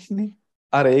සිම්බියෝට් එකනේ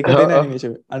අර ඒක දෙන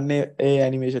ඇනිමේෂන් අන්නේ ඒ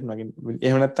ඇනිමේෂන් වගේ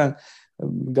එහෙම නැත්තම්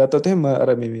ගත්තොත් එහෙම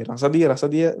අර මේ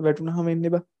රසදිය වැටුනහම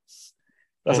එන්නේ බා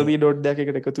රසදිය ඩොට් දෙකක්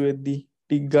එකට එකතු වෙද්දී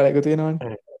ටික් ගාලා එකතු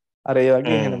වෙනවනේ අර ඒ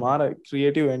වගේ එහෙම මාර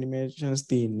ක්‍රියේටිව් ඇනිමේෂන්ස්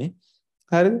තියෙන්නේ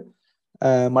හරිද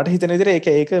මට හිතෙන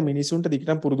විදිහට ඒක මිනිසුන්ට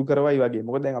දිගටම පුරුදු කරවයි වගේ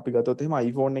මොකද දැන් අපි ගත්තොත් එහෙම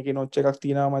iPhone එකේ notch එකක්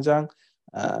තියෙනවා මචං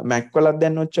Mac වලත්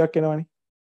දැන් notch එකක් එනවනේ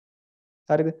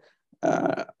හරිද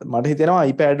මට හිතෙනවා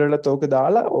iPad වලත් ඕක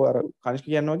දාලා ඔය අර කනිෂ්ක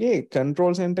කියනවා වගේ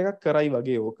කන්ට්‍රෝල් සෙන්ටර් එකක් කරයි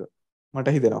වගේ ඕක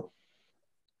මට හිතෙනවා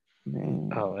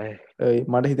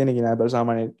මට හිතෙන කියන Apple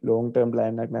සාමාන්‍ය long term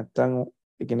plan එකක් නැත්තම්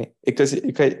ඒ කියන්නේ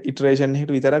එක iteration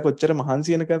එකකට විතරක් කොච්චර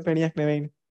මහන්සි වෙන කම්පැනියක්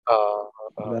නෙවෙයිනේ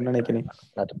දන්නනේ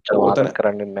කියන්නේ ඔතන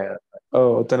කරන්නේ නැහැ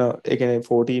ඔතන ඒ කියන්නේ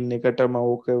 14 එකටම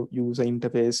ඕක user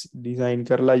interface design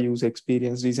කරලා user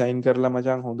experience design කරලා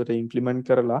මචං හොඳට implement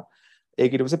කරලා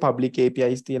ඒක ඊට පස්සේ public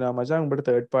APIs තියෙනවා මචං උඹට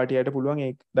third party අයට පුළුවන්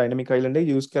ඒ dynamic island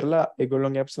එක use කරලා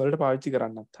ඒගොල්ලෝගේ apps වලට පාවිච්චි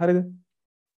කරන්නත් හරිද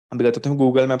අපි ගත්තොත් එහෙනම්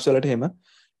Google Maps වලට එහෙම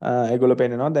ඒගොල්ලෝ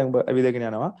පෙන්නනවා දැන් ඔබ ඇවිදගෙන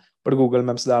යනවා අපිට Google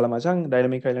Maps දාලා මචං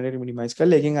dynamic island එක minimize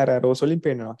කරලා ඒකෙන් අර arrows වලින්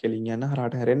පෙන්නනවා කෙලින් යන්න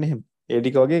හරහාට හැරෙන්න එහෙම ඒ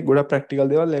ටික වගේ ගොඩක්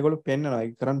practical දේවල් ඒගොල්ලෝ පෙන්නනවා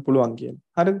ඒක කරන්න පුළුවන්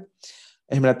කියලා හරිද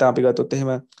එහෙම නැත්නම් අපි ගත්තොත්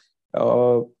එහෙම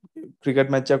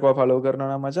ක්‍රිකට් මැච් එකක් follow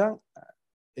කරනවා නම් මචං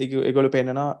ඒගොල්ලෝ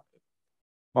පෙන්නනවා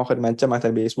මොකද මැච් එක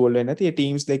මත බේස්බෝල් වෙන්නේ නැති ඒ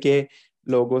ටීම්ස් දෙකේ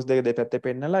ලෝගෝස් දෙක දෙපැත්තේ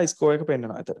පෙන්නලා ස්කෝර් එක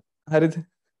පෙන්නනවා අතට හරිද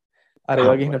අර ඒ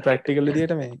වගේ ඉන්න ප්‍රැක්ටිකල්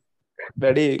විදියට මේ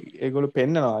වැඩි ඒගොල්ලෝ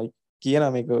පෙන්නනවා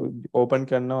කියනවා මේක ඕපන්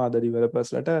කරනවා අද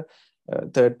ඩෙවලොපර්ස්ලට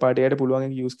තර්ඩ් පාටි අයට පුළුවන්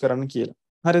ඒක යූස් කරන්න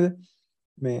කියලා හරිද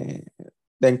මේ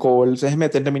දැන් කෝල්ස් එහෙම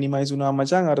එතෙන්ට මිනිමයිස් වුණා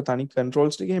මචං අර තනි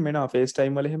කන්ට්‍රෝල්ස් ටික එහෙම එනවා ෆේස්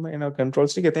ටයිම් වල එහෙම එනවා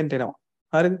කන්ට්‍රෝල්ස් ටික එතෙන්ට එනවා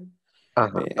හරිද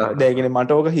දැන් කියන්නේ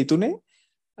මට ඕක හිතුනේ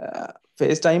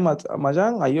FaceTime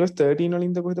මචං iOS 13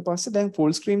 වලින්ද කොහෙද පස්සේ දැන්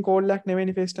full screen call එකක්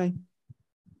නෙවෙයිනේ FaceTime.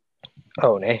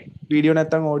 ඔව්නේ. වීඩියෝ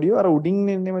නැත්තම් ඔඩියෝ අර උඩින්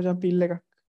එන්නේ මචං පිල් එකක්.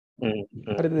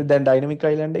 හරිද දැන් dynamic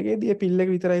island එකේදී පිල්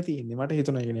එක විතරයි තියෙන්නේ. මට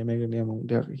හිතුණා කියන්නේ මේක නියම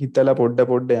හිතලා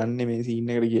පොඩ යන්නේ මේ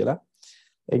සීන් එකට කියලා.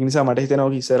 ඒක නිසා මට හිතෙනවා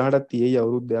ඔක ඉස්සරහට තියෙයි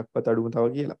අවුරුද්දක්වත් අඩුම තව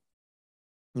කියලා.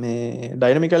 මේ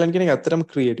dynamic island කියන එක ඇත්තටම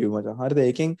ක්‍රියේටිව් මචං. හරිද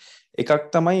ඒකෙන් එකක්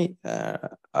තමයි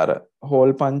අර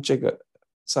හෝල් පන්ච් එක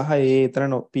සහ ඒ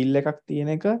එතන පිල් එකක් තියෙන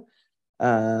එක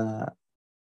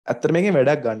ඇත්තට මේකෙන්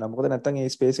වැඩක් ගන්නවා. මොකද නැත්තම් ඒ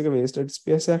ස්පේස් එක වේස්ටඩ්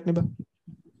ස්පේස් එකක් නේ බා.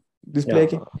 ඩිස්ප්ලේ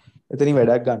එකේ. එතනින්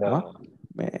වැඩක් ගන්නවා.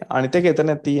 මේ අනිත් එක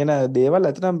එතන තියෙන දේවල්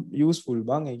ඇත්තටම යූස්ෆුල්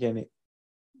බං. ඒ කියන්නේ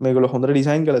මේගොල්ලෝ හොඳට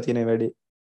ඩිසයින් කරලා තියෙන වැඩේ.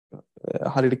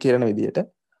 හරියට කියන විදියට.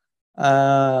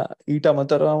 ඊට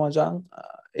අමතරව මචං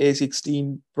A16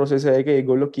 ප්‍රොසෙසර් එක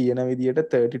ඒගොල්ලෝ කියන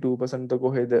විදියට 32%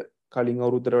 කොහෙද කලින්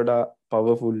අවුරුද්දට වඩා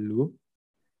පවර්ෆුල්ලු.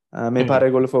 මේ පාර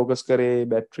ඒගොල්ලෝ ફોකස් කරේ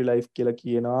බැටරි ලයිෆ් කියලා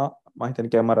කියනවා මම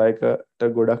හිතන්නේ කැමරා එකට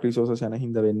ගොඩක් රිසෝසස් යන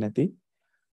හින්දා වෙන්නේ නැති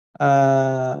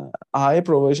ආයේ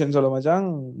ප්‍රොවර්ෂන්ස් වල මචං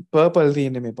පර්පල්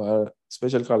තියෙන්නේ මේ පාර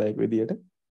ස්පෙෂල් කලර් එක විදියට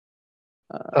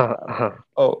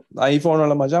ඔව් iPhone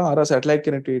වල මචං අර සැටලයිට්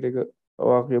කනෙක්ටිවිටි එක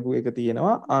ඔයා කියපු එක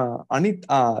තියෙනවා අනිත්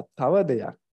තව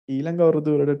දෙයක් ඊළඟ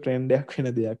අවුරුදු වලට ට්‍රෙන්ඩ් එකක්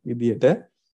වෙන දෙයක් විදියට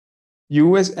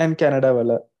US and Canada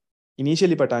වල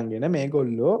ඉනිෂියලි පටන්ගෙන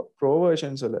මේගොල්ලෝ Pro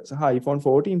versions වල සහ iPhone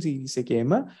 14 series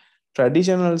එකේම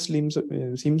traditional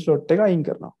SIM slot එක අයින්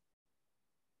කරනවා.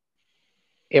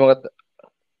 ඒ මොකද්ද?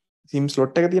 SIM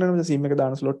slot එක තියෙනවනේ SIM එක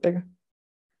දාන slot එක.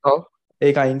 ඔව්.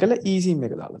 ඒක අයින් කරලා eSIM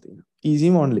එක දාලා තියෙනවා.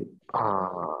 eSIM only.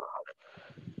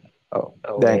 ඔව්.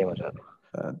 දැන්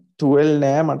 12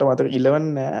 නෑ මට මතක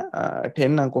 11 නෑ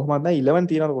 10 නම් කොහොමද නෑ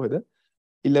 11 තියෙනවද කොහෙද?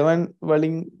 11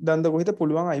 වලින් දන්ද කොහෙද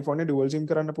පුළුවන් iPhone එක dual sim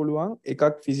කරන්න පුළුවන්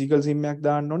එකක් physical sim එකක්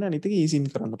දාන්න ඕනේ අනිත් එක eSIM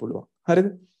කරන්න පුළුවන් හරිද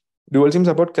dual sim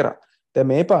support කරා දැන්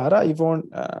මේ පාර iPhone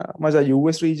මචං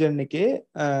US region එකේ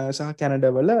සහ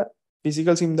Canada වල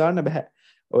physical sim දාන්න බෑ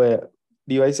ඔය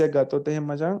ඩිවයිස් එකක් ගත්තොත් එහෙම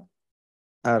මචං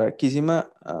අර කිසිම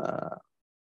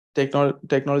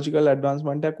ටෙක්නොලොජිකල්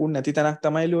ඇඩ්වාන්ස්මන්ට් එකක් උන් නැති තැනක්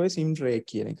තමයි ඔය සිම් ට්‍රේ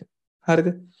කියන එක. හරිද?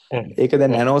 ඒක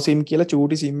දැන් නැනෝ සිම් කියලා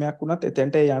චූටි සිම් එකක් වුණත්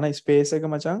එතෙන්ට යන ස්පේස් එක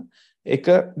මචං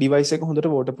එක ඩිවයිස් එක හොඳට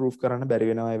වෝටර් ප්‍රූෆ් කරන්න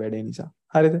බැරි වෙනවා ඒ වැඩේ නිසා.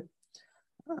 හරිද?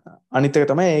 අනිත් එක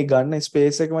තමයි ඒ ගන්න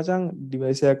ස්පේස් එක මචං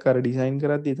ඩිවයිස් එකක් අර ඩිසයින්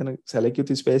කරද්දී එතන සැලකිය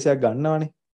යුතු ස්පේස් එකක්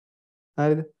ගන්නවනේ.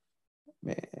 හරිද?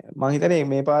 මං හිතන්නේ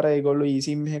මේ පාර ඒගොල්ලෝ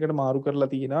eSIM එකකට මාරු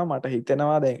කරලා තියෙනවා මට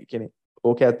හිතෙනවා දැන් කියන්නේ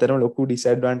ඕක ඇත්තටම ලොකු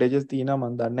ඩිස්ඇඩ්වාන්ටේජස් තියෙනවා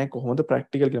මම දන්නේ නැහැ කොහොමද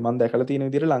ප්‍රැක්ටිකල් කියලා මම දැකලා තියෙන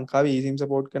විදිහට ලංකාවේ eSIM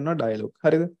සපෝට් කරනවා ඩයලොග්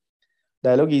හරිද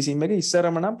ඩයලොග් eSIM එක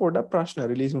ඉස්සරම නම් පොඩ්ඩක් ප්‍රශ්න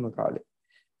රිලීස් වුණ කාලේ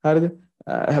හරිද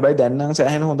හැබැයි දැන් නම්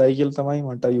සෑහෙන හොඳයි කියලා තමයි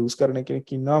මට යූස් කරන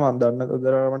කෙනෙක් ඉන්නවා මම දන්න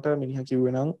උදේරමට මිනිහා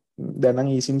කිව්වේ නම් දැන්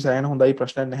නම් eSIM සෑහෙන හොඳයි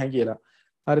ප්‍රශ්නයක් නැහැ කියලා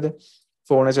හරිද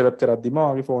ෆෝන් එක සෙටප් කරද්දිම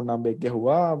මගේ ෆෝන් නම්බර් එක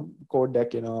ගැහුවා කෝඩ්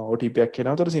එකක් එනවා OTP එකක්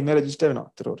එනවා ඒතර SIM එක රෙජිස්ටර් වෙනවා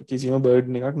ඒතර කිසිම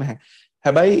බර්ඩන් එකක් නැහැ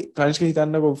හැබැයි කනිෂ්ක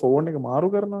හිතන්නකෝ ෆෝන් එක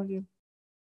මාරු කරනවා කියන්නේ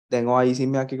දැන් ඔයා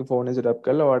eSIM එකක් එක ෆෝන් එක සෙටප්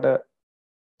කරලා ඔයාට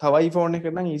තව iPhone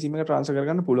එකකට නම් eSIM එක ට්‍රාන්ස්ෆර්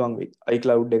කරගන්න පුළුවන් වෙයි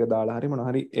iCloud එක දාලා හරි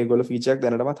මොනවා හරි ඒගොල්ලෝ ෆීචර් එකක්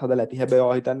දැනටමත් හදලා ඇති හැබැයි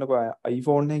ඔයා හිතන්නකෝ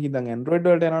iPhone එකකින් ඉඳන් Android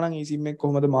වලට යනවා නම් eSIM එක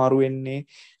කොහොමද මාරු වෙන්නේ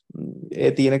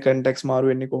ඒ තියෙන contacts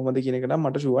මාරු වෙන්නේ කොහොමද කියන එක නම්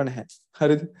මට ෂුවර් නැහැ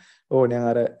හරිද ඕනේ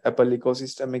අර Apple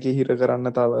ecosystem එකේ හිර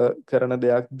කරන්න තව කරන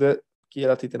දෙයක්ද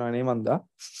කියලා හිතනවා නේ මන්දා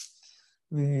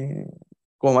මේ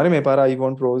කොහොම හරි මේ පාර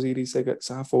iPhone Pro series එක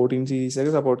සහ 14 series එක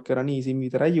support කරන්නේ eSIM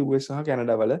විතරයි US සහ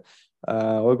කැනඩා වල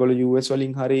ඔයගොල්ලෝ US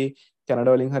වලින් හරි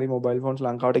කැනඩා වලින් හරි මොබයිල් ෆෝන්ස්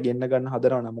ලංකාවට ගෙන්න ගන්න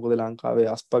හදනවා නම් මොකද ලංකාවේ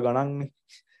අස්ප ගණන්නේ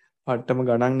පට්ටම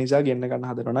ගණන් නිසා ගෙන්න ගන්න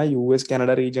හදනවා නම් US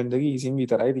කැනඩා region දෙකේ eSIM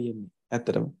විතරයි තියෙන්නේ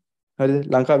ඇත්තටම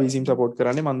හරිද ලංකාවේ eSIM support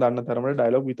කරන්නේ මම දන්න තරමට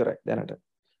ඩයලොග් විතරයි දැනට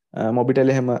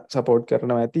මොබිටෙල් එහෙම support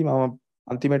කරනවා ඇති මම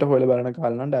අන්තිමට හොයලා බලන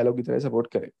කාලේ නම් ඩයලොග් විතරයි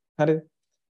support කරේ හරිද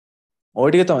ඔය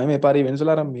ටික තමයි මේ පාරේ ඉවෙන්ට්ස්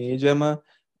වල අර මේජර්ම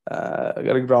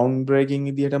ග්‍රවුන්ඩ් බ්‍රේකින්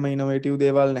විදියටම ඉනෝවේටිව්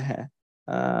දේවල් නැහැ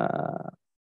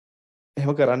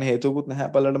එහෙම කරන්න හේතුවකුත් නැහැ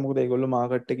Apple වලට මොකද ඒගොල්ලෝ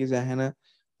මාකට් එකේ සෑහෙන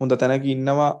හොඳ තැනක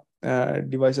ඉන්නවා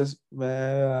ඩිවයිසස්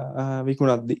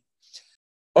විකුණද්දි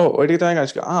ඔය ටික තමයි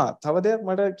කනිෂ්ක තව දෙයක්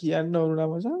මට කියන්න ඕන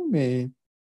මචං මේ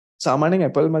සාමාන්‍යයෙන්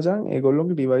Apple මචං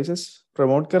ඒගොල්ලෝගේ ඩිවයිසස්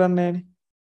ප්‍රොමෝට් කරන්නේ නැහනේ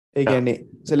ඒ කියන්නේ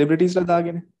සෙලිබ්‍රිටිස්ලා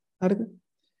දාගෙන හරිද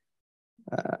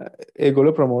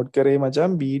ඒගොල්ලෝ ප්‍රොමෝට් කරේ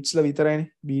මචං බීට්ස්ලා විතරයිනේ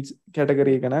බීට්ස්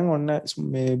කැටගරි එක නම් ඔන්න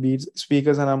මේ බීට්ස්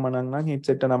ස්පීකර්ස් නම් මනන් නම්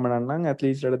හෙඩ්සෙට් නම් මනන් නම්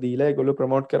ඇත්ලීස්ට්ලට දීලා ඒගොල්ලෝ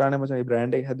ප්‍රොමෝට් කරානේ මචං මේ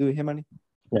බ්‍රෑන්ඩ් එක හැදුවේ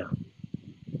එහෙමනේ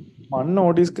මම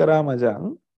නෝටිස් කරා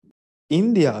මචං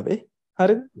ඉන්දියාවේ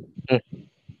හරිද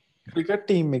ක්‍රිකට්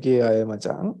ටීම් එකේ අය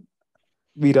මචං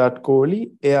විරාට් කෝලි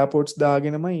එයාර්පොඩ්ස්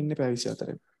දාගෙනම ඉන්නේ පැවිසි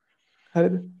අතරේ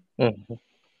හරිද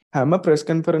හැම ප්‍රෙස්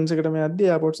කන්ෆරන්ස් එකටම යද්දි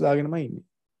එයාර්පොඩ්ස් දාගෙනම ඉන්නේ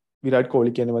විරාට්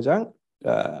කෝලි කියන්නේ මචං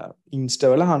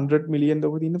ඉන්ස්ටා වල 100 මිලියන්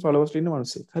දොක තියෙන ෆලෝවර්ස් ඉන්න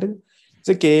මිනිස්සෙක් හරිද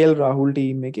ඉතින් KL රාහුල්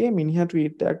ටීම් එකේ මිනිහා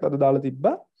ට්වීට් එකක් අද දාලා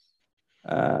තිබ්බා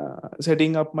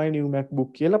setting up my new MacBook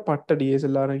කියලා පට්ට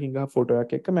DSLR එකකින් ගහ ෆොටෝ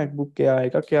එකක් එක්ක MacBook Air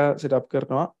එකක් එයා setup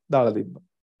කරනවා දාලා තිබ්බා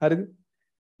හරිද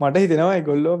මට හිතෙනවා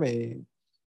ඒගොල්ලෝ මේ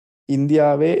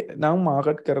ඉන්දියාවේ නම්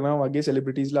මාකට් කරනවා වගේ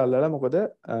සෙලිබ්‍රිටිස්ලා අල්ලලා මොකද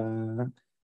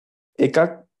එකක්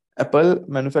Apple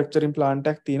manufacturing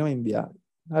plant එකක් තියෙනවා ඉන්දියාවේ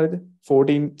හරිද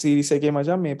 14 series එකේ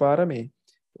මචං මේ පාර මේ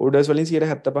orders වලින්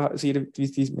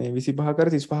 75 මේ 25 කර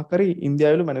 35 කර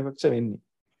ඉන්දියාවල manufacture වෙන්නේ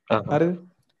හරිද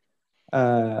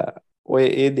ඔය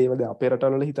ඒ දේවල් දැන් අපේ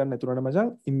රටවල වල හිතන්න නැතුණාට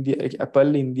මචං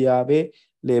Apple ඉන්දියාවේ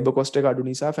labor cost එක අඩු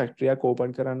නිසා factory එකක්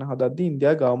open කරන්න හදද්දී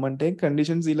ඉන්දියා government එකෙන්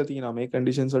conditions දීලා තියෙනවා මේ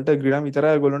conditions වලට agree නම්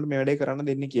විතරයි ඔයගොල්ලන්ට මේ වැඩේ කරන්න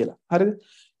දෙන්නේ කියලා හරිද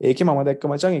ඒකේ මම දැක්ක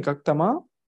මචං එකක් තමයි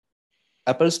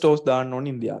Apple stores දාන්න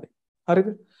ඕනේ ඉන්දියාවේ හරිද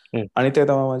අනිත් එක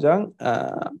තමයි මචං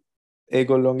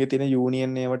ඒගොල්ලොන්ගේ තියෙන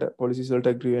යූනියන් ඒවට පොලිසිස්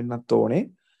වලට ඇග්‍රී වෙන්නත් ඕනේ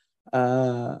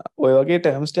ඔය වගේ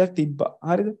ටර්ම්ස් ටිකක් තිබ්බා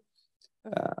හරිද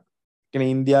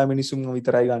කියන්නේ ඉන්දියාවේ මිනිස්සුන්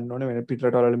විතරයි ගන්න ඕනේ වෙන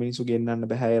පිටරටවල වල මිනිස්සු ගෙන්නන්න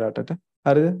බෑ ඒ රටට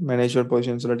හරිද මැනේජ්මන්ට්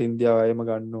පොසිෂන්ස් වලට ඉන්දියාව අයම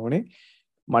ගන්න ඕනේ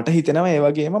මට හිතෙනවා ඒ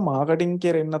වගේම මාකටිං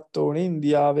කරෙන්නත් ඕනේ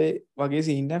ඉන්දියාවේ වගේ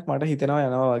සීන් එකක් මට හිතෙනවා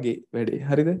යනවා වගේ වැඩේ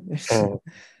හරිද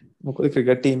මොකද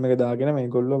ක්‍රිකට් ටීම් එක දාගෙන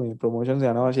මේගොල්ලෝ මේ ප්‍රොමෝෂන්ස්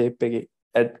යනවා ෂේප් එකේ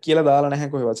ඇඩ් කියලා දාලා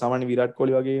නැහැ කොහෙවත් සාමාන්‍ය විරාට්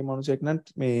කොහ්ලි වගේ මිනිහෙක් නම්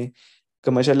මේ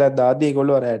කමර්ෂල් එකක් දාද්දී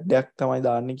ඒගොල්ලෝ අර ඇඩ් එකක් තමයි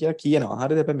දාන්නේ කියලා කියනවා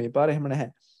හරිද හැබැයි මේ පාර එහෙම නැහැ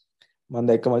මම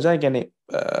දැක්ක මචං කියන්නේ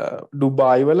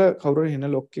ඩුබායි වල කවුරු හරි එන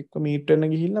ලොක් එක්ක මීට්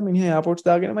වෙන්න ගිහිල්ලා මිනිහා එයාර්පෝට්ස්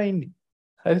දාගෙනම ඉන්නේ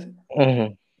හරිද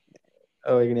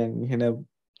ඔය කියන්නේ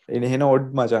එන ඔඩ්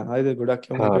මචං හරිද ගොඩක්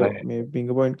මේ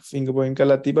ෆින්ගර් පොයින්ට්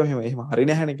කරලා තිබ්බා එහෙම හරි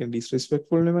නැහැ නේ කියන්නේ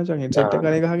ඩිස්රෙස්පෙක්ට්ෆුල් නේ මචං හෙඩ්සෙට් එක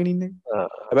ගානේ ගහගෙන ඉන්නේ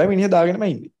හැබැයි මිනිහා දාගෙනම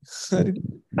ඉන්නේ හරිද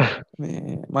මේ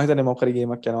මම හිතන්නේ මොකක් හරි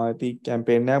ගේමක් යනවා ඇති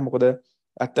කැම්පේන් එකක් මොකද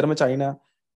ඇත්තටම චයිනා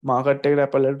මාකට් එකට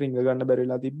Apple වලට රින්ග ගන්න බැරි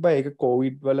වෙලා තිබ්බා ඒක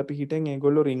කොවිඩ් වල පිහිටෙන්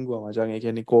ඒගොල්ලෝ රින්ගුවා මචං ඒ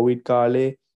කියන්නේ කොවිඩ් කාලේ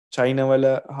චයිනා වල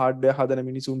හાર્ඩ්වෙයාර් හදන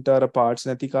මිනිසුන්ට අර පාර්ට්ස්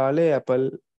නැති කාලේ Apple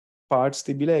පාට්ස්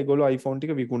තිබිලා ඒගොල්ලෝ iPhone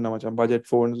ටික විකුණනවා මචං බජට්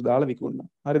ෆෝන්ස් දාලා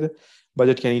විකුණනවා හරිද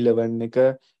බජට් කියන්නේ 11 එක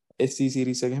SE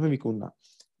series එක එහෙම විකුණනවා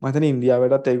මම හිතන්නේ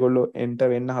ඉන්දියාවටත් ඒගොල්ලෝ එන්ටර්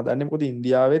වෙන්න හදන්නේ මොකද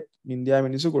ඉන්දියාවේ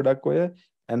මිනිස්සු ගොඩක් ඔය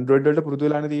Android වලට පුරුදු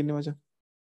වෙලානේ තියෙන්නේ මචං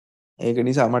ඒක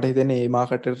නිසා මට හිතෙන්නේ මේ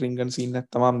මාකට් එකට රින්ගන් සීන් එක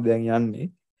තමයි දැන් යන්නේ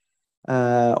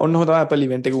ඔන්න ඔහොම තමයි Apple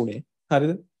event එක උනේ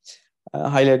හරිද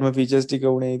highlightම features ටික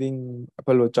උනේ ඉතින්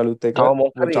Apple watch අලුත් එක තව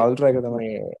මොකක් හරි watch ultra එක තමයි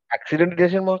මේ ඇක්සිඩන්ට්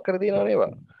ඩිටෙක්ෂන් මොකක් කරලා තියෙනවද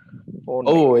ඒවා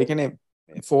ෆෝන් ඔව් එකේ ඒ කියන්නේ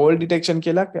fall detection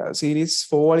කියලා series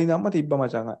 4 වලින් නම් තිබ්බ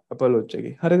මචං Apple watch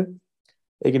එකේ හරිද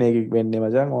ඒ කියන්නේ ඒක වෙන්නේ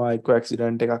මචං ඔයා එක්ක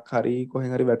ඇක්සිඩන්ට් එකක් හරි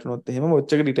කොහෙන් හරි වැටුනොත් එහෙම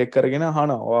watch එක detect කරගෙන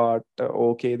අහනවා ඔයාට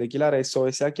ඕකේද කියලා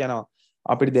SOS එකක් යනවා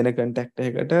අපිට දෙන contact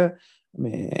එකකට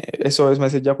මේ SOS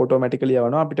message එකක් automatically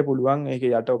යවනවා අපිට පුළුවන්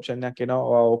ඒකේ යට option එකක් එනවා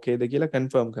ඔයා ඕකේද කියලා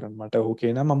confirm කරන්න මට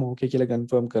ඕකේ නම් මම ඕකේ කියලා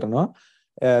confirm කරනවා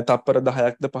තප්පර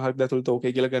 10ක්ද 5ක්ද ඇතුළත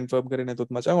ඕකේ කියලා confirm කරේ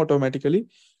නැතොත් මචං automatically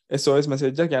SOS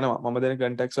message එකක් යනවා මම දෙන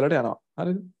contacts වලට යනවා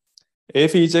හරිද ඒ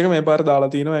feature එක මේ පාර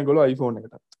දාලා තිනවා ඒගොල්ලෝ iPhone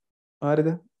එකටත්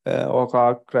හරිද ඔය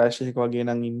car crash එකක වගේ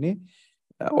නම් ඉන්නේ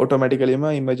automaticallyම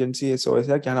emergency SOS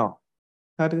එකක් යනවා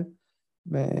හරිද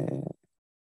මේ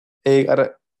ඒ අර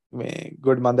මේ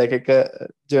good මම දැක එක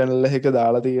ජර්නල් එකක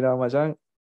දාලා තියෙනවා මචං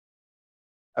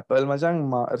Apple මචං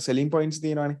selling points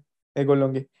තියෙනවානේ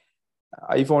ඒගොල්ලොන්ගේ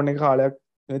iPhone එක කාලයක්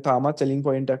තාමත් selling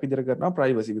point එකක් විදිහට කරනවා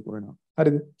privacy විකුණනවා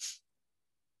හරිද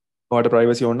ඔයාලට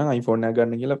privacy ඕන නම් iPhone එකක්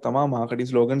ගන්න කියලා තමයි marketing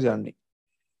slogans යන්නේ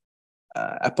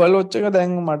Apple watch එක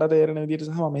දැන් මට තේරෙන විදිහට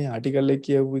සහ මම මේ ආටිකල් එක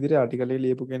කියවපු විදිහට ආටිකල් එක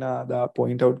ලියපු කෙනා දා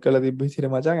point out කරලා තිබ්බ විදිහට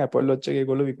මචං Apple watch එක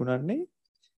ඒගොල්ලෝ විකුණන්නේ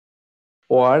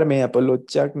ඔයාට මේ Apple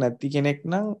watch එකක් නැති කෙනෙක්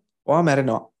නම් ඔයා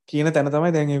මැරෙනවා කියන තැන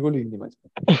තමයි දැන් ඒගොල්ලෝ ඉන්නේ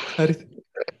මචං හරිද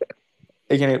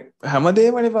ඒ කියන්නේ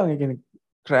හැමදේම නෙපන් ඒ කියන්නේ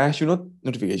crash වුණොත්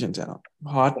notifications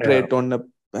යනවා heart rate ඔන්න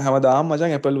හැමදාම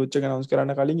මචං Apple watch එක announce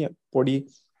කරන්න කලින් පොඩි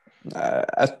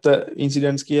ඇත්ත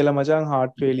ඉන්සිඩන්ට්ස් කියලා මචං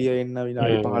heart failure එන්න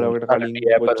විනාඩි 15කට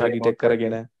කලින් watch එක detect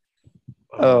කරගෙන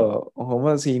ඔහොම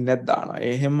සීන් එකක් දානවා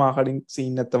එහෙම මාකටිං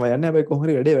සීන් එකක් තමයි යන්නේ හැබැයි කොහොම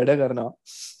හරි වැඩ කරනවා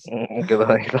ඒක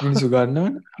තමයි මිනිස්සු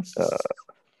ගන්නවනේ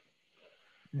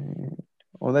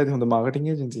හොඳයි හොඳ මාකටිං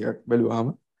ඒජන්සි එකක් බැලුවාම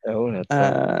ඔව්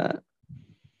නැත්නම්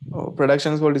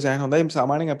ප්‍රොඩක්ෂන්ස් වල ඩිසයින් හොඳයි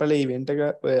සාමාන්‍යයෙන් Apple event එක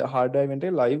hardware event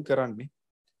එක live කරන්නේ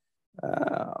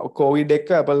COVID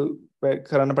එක Apple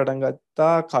කරන්න පටන්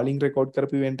ගත්තා කලින් රෙකෝඩ්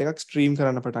කරපු event එකක් ස්ට්‍රීම්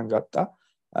කරන්න පටන් ගත්තා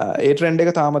ඒ ට්‍රෙන්ඩ්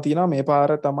එක තාම තියෙනවා මේ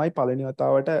පාර තමයි පළවෙනි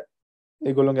වතාවට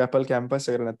ඒගොල්ලෝගේ Apple campus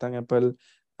එකට නැත්නම් Apple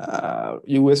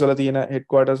US වල තියෙන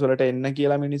headquarters වලට එන්න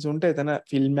කියලා මිනිසුන්ට එතන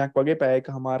ෆිල්ම් එකක් වගේ පැය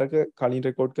එකමාරක කලින්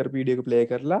රෙකෝඩ් කරපු වීඩියෝ එක ප්ලේ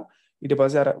කරලා ඊට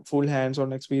පස්සේ අර full hands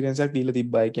on experience එකක් දීලා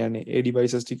තිබ්බා ඒ කියන්නේ ඒ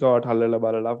devices ටික ඔයාලට හල්ලලා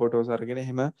බලලා photos අරගෙන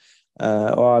එහෙම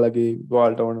ඔයාලගේ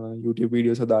ඔයාලට ඕන YouTube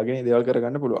videos හදාගෙන ඒ දේවල්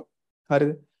කරගන්න පුළුවන්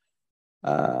හරිද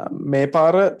මේ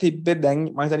පාර තිබ්බේ දැන්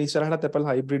මම හිතන්නේ ඉස්සරහට Apple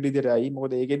hybrid විදිහට ආයි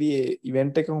මොකද ඒකෙදී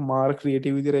event එක මාර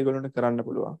creative විදිහට ඒගොල්ලන්ට කරන්න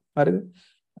පුළුවන් හරිද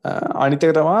අනිත්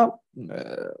එක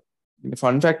තමයි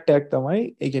fun fact එකක් තමයි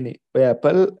ඒ කියන්නේ ඔය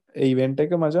Apple event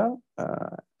එක මචං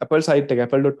Apple site එක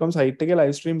apple.com site එකේ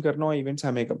live stream කරනවා events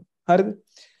හැම එකම හරිද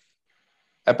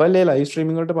Apple ඒ live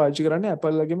streaming වලට පාවිච්චි කරන්නේ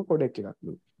Apple ලගේම codec එකක්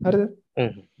හරිද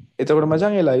එතකොට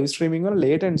මචං ඒ live streaming වල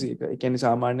latency එක ඒ කියන්නේ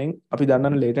සාමාන්‍යයෙන් අපි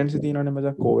දන්නන latency තියෙනවනේ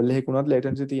මචං call එකක උනත්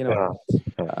latency තියෙනවා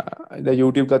දැන්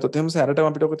YouTube ගත්තොත් එහෙම සැරටම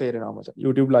අපිට ඔක තේරෙනවා මචං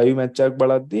YouTube live match එකක්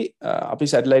බලද්දී අපි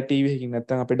satellite TV එකකින්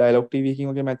නැත්නම් අපේ dialog TV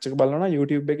එකකින් වගේ match එක බලනවා නම්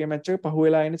YouTube එකේ match එක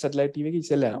පහුවෙලා එන්නේ satellite TV එකේ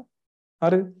ඉස්සෙල්ලා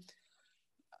යනවා හරිද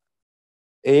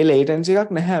ඒ latency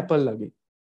එකක් නැහැ Apple ලගේ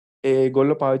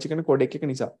ඒගොල්ලෝ පාවිච්චි කරන codec එක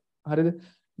නිසා හරිද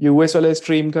US වල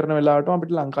ස්ට්‍රීම් කරන වෙලාවටම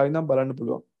අපිට ලංකාවේ ඉඳන් බලන්න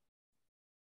පුළුවන්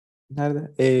හරිද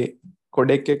ඒ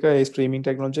codec එක ඒ ස්ට්‍රීමින්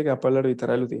ටෙක්නොලොජි එක Apple වල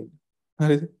විතරයිලු තියෙන්නේ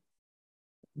හරිද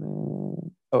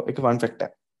ඔව් ඒක ෆන් ෆැක්ට්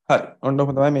එක හරි ඔන්න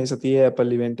ඔහොම තමයි මේ සතියේ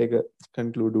Apple event එක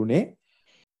කන්ක්ලූඩ් උනේ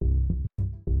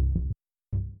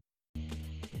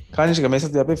කානිෂ්ක මේ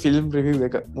සතියේ අපේ ෆිල්ම් රිවිව්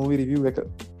එක මූවි රිවිව් එක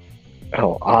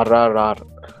ඔව් RRR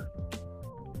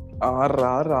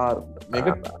මේක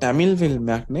ටැමිල් ෆිල්ම්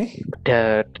එකක් නේ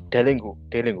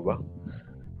ටෙලිංගු බා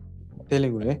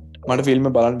තෙලිගුනේ මට ෆිල්ම්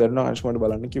බලන්න බැරිනවා අංශුමට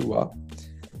බලන්න කිව්වා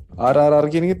RRR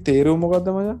කියන එකේ තේරුම මොකද්ද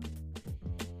මචං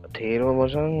තේරුම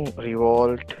මචං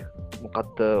රිවෝල්ට්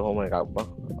මොකක්ද හොම එකක් බා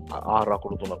R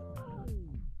අකුරු තුනක්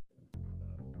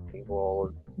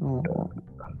රිවෝල්ට්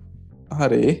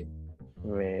හරි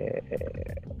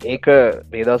ඒක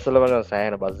මේ දවස්වල මචං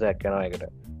සෑහෙන බස්සයක් යනවා ඒකට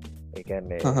ඒ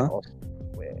කියන්නේ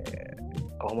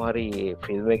කොහමරි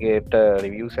ෆිල්ම් එකට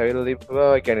රිවියස් ඇවිල්ලා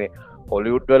තිබ්බා ඒ කියන්නේ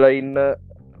හොලිවුඩ් වල ඉන්න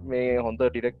මේ හොඳ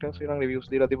ඩිරෙක්ටර්ස් ලා රිවියස්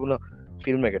දීලා තිබුණා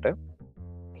ෆිල්ම් එකට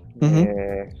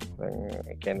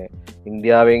කියන්නේ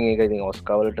ඉන්දියාවෙන් ඒක ඉතින්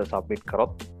ඔස්කාර් වලට සබ්මිට්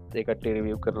කරොත් ඒකට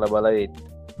රිවියව් කරලා බලයි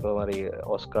මරි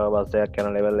ඔස්කා බස්සයක්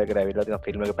යන ලෙවල් එක ඇවිල්ලා තින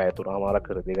ෆිල්ම් එක පැතුනා මාරක්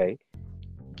කර දෙකයි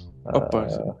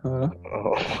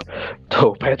තෝ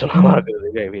පැතුනා මාර කර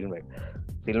දෙකයි ෆිල්ම් එක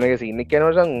ෆිල්ම් එක සින්න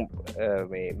කැනවසන්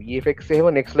මේ වෆෙක්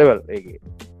එහෙම නෙක්ස් ලෙවල් ඒ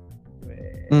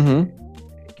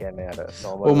කියන්න අර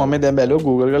ඕ මම දැ බැලෝ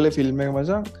Google කල ෆිල්ම් එක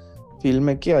මචන්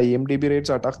ෆිල්ම් එක IMDb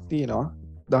රේට් අටක් තියෙනවා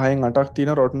 10 අටක්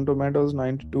තියන Rotten Tomatoes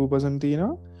 92%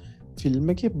 තියෙනවා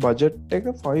ෆිල්ම් එක බජට් එක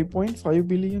 5.5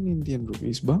 බිලියන් ඉන්දියන්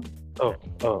රුපීස් බා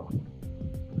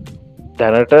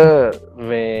දැනට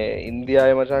මේ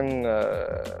ඉන්දියාය මචන්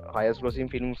හයස්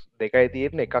ලොසින් ෆිල්ම්ස් දෙකයි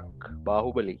තියෙන එකක්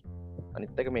බාහුබලි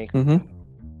අනිත්තක මේක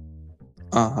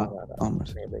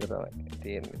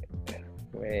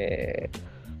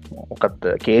මොකත්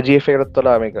කේජෆේරත්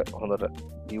තොලා මේක හොඳට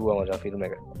දව්ව මචා ෆිල්ම්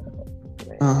එක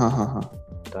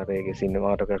තරගේ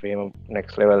සින්නමාටකටම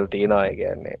නෙක්ස් ලෙවල් තියෙනවා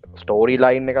කියන්නේ ස්ටෝරි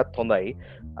ලයින් එකත් හොඳයි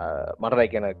මට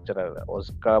කියන ක්චර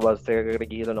ඔස්කා බස්සකට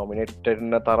ගීත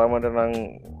නොමිනෙට්ටන්න තරමට නං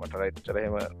මට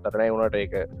රච්චරහෙම තරනයි වුණට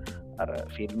ඒක අර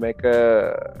ෆිල්ම් එක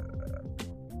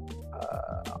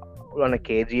උලන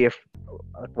කජF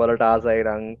වලට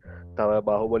ආසයිරං තව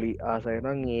බහුබලි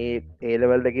ආසයනම්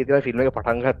ඒලවල් දෙක තිල ෆිල්ම් එක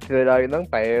පටන්ගත් වෙලාවිදම්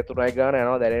පැය තුරයි ගාන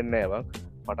යනවා දැනෙන්න ඇව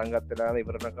පටන්ගත් වෙලා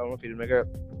ඉවරණකම ෆිල්ම් එක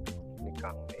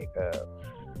නිකං එක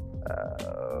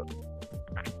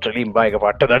ටලිම් බායක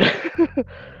පට්ට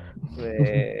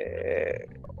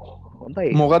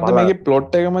හොඳයි මොකක්ද මේක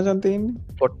පලොට් එක මචන්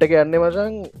තියන්නේ පොට්ට එක යන්න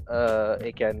මචන්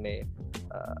ඒ කියන්නේ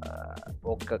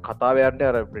ඕක කතාවයන්ට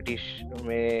අර බ්‍රිටිෂ්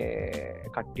මේ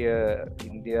කට්ටිය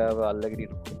ඉන්දියාව අල්ලගිරි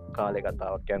කාලෙ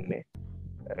කතාවක් යන්නේ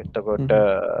එත්තකොට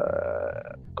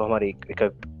කොමරි එක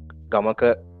ගමක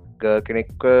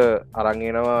කෙනෙක්ව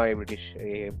අරංගෙනවා බ්‍රිටිෂ්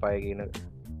පයගෙන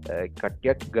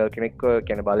කට්ටියක් ගල් කෙනෙක්ව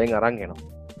කැන බලෙන් අරංගෙනවා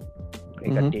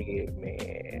කට්ටියගේ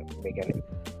මේ ගැන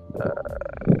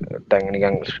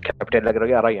තැනිකන් කැපිටල්ල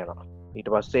කරගේ අර යනවා ඊට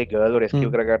පස්සේ ගල්ල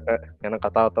රෙස්කිය කරගට යන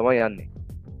කතාව තම යන්නේ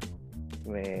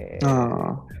මේ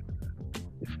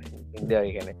ඉන්දයා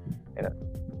ගැන එ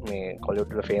මේ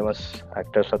කොලියුටල ෆේමස්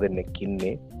ඇක්ටර්ස් අ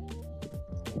දෙන්නෙක්කින්නේ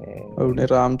ඔවුනේ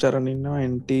රාම්චරණන්න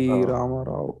එන්ට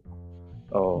රාමරාව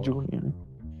ජූනියන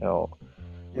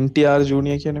එන්ටර්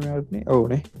ජූනිය කියන මෙටනේ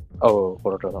ඔවුනේ ඔව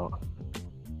කොරට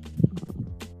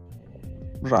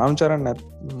රාම්චරන් නැත්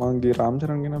මගේ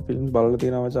රාම්චරන්ගෙන ෆිල්ම් බල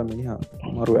තියෙනවචා මිනිහ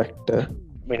මරු ඇක්ට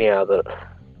මිනිාද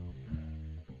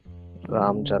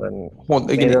රාම්චරන් හොඳ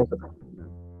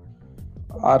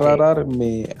RRR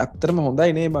මේ ඇත්තරම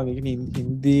හොඳයි නේ බඟ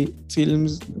හින්දි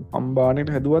ෆිල්ම්ස්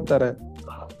අම්බානයට හැදුවත් අර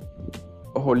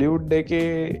හොලිවුඩ් එක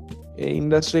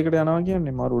ඉන්ඩස්ට්‍රේකට යනවා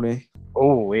කියන්නේ මරුණේ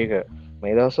ඕ ඒක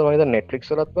මේ දවස මයිද නෙට්ලික්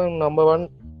සලත්වන් නම්බවන්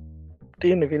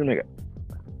තියෙන ෆිල්ම් එක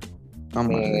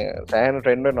සෑන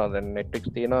ට්‍රෙන්ඩ නොද නෙට්ටික්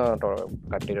තියන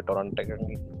කට්ටිට ටොරන්ට එක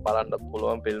බලන්න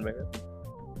පුළුවන් ෆිල්ම් එක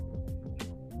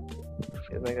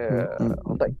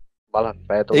හොඳයි බලන්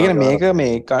පැත ඒන මේක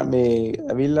මේ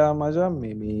ඇවිල්ලා මජා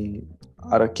මේ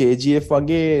අර KGF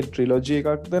වගේ ට්‍රිලෝජය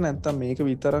එකක්ද නැත්තම් මේක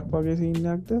විතරක් වගේ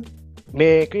සින්නක්ද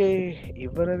මේක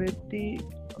ඉවර වෙද්දී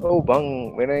ඔවු බං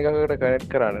වෙන එකකට කනෙට්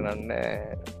කරන්න නන්න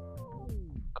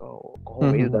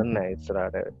කොහොම දන්න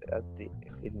ඉස්සරට ඇති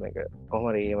ෆිල්ම් එක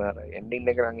කොමරීම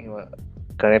එන්ඩිං කරන්නම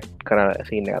කනෙට් කරන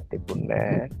සින්න එකත්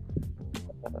තිබුන්නෑ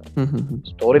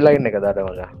ස්ටෝරි ලයින් එක දට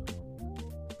මග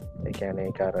එකන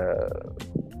කර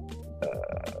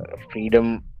ෆ්‍රීඩම්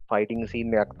ෆයිටිං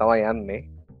සිීනයක් තමයි යන්නේ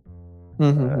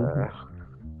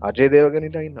අජේ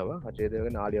දේවගෙනට ඉන්නවා අජේ දේවග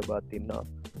නාලිය බාත්තින්නවා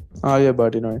ආය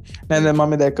බාටි නොයි නැද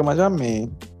මම දැක්ක මචන් මේ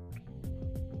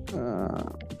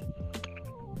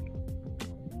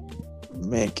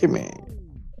මේක මේ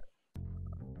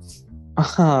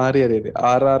හරිරේ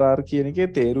RRR කියන එක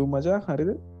තේරු මචා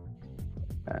හරිද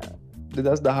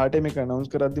දෙදස් දහට මේ කනවස්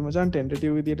කරදදි මචන්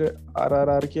ටෙන්ටටව විදිට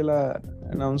RRR කියලා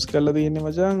නවස් කල්ල තියන්නේ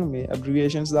මචන් මේ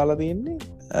ඇබ්‍රිවේෂන්ස් දාලා තියන්නේ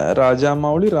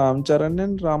රාජාමවුලි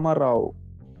රාම්චරණයෙන් රාමරාව්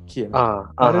කියන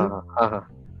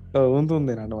උන්තුන්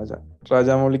දෙනට මචා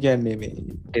රාජාමවලි කියන්නේ මේ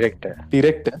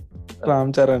ටිරෙක්ට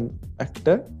රාම්චරන් ඇක්ට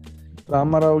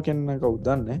රාමරාව් කියන්න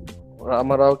කවුදන්න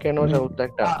රාමරාව කියනව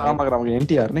සෞද්දක්ට ආමකරම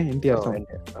එන්ටරන එන්ටර්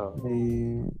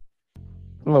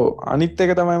ලෝ අනිත්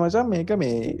එක තමයි මචා මේක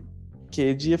මේ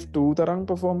KGF2 තරම්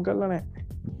පෆෝර්ම් කරලා නෑ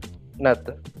නැත්ත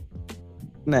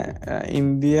නෑ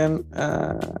ඉන්දියන්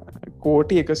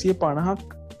කෝටි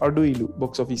 150ක් අඩු ඉලු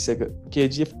බොක්ස් ඔෆිස් එක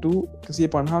KGF2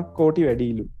 150ක් කෝටි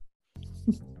වැඩිලු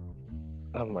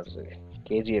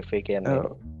KGF කියන්න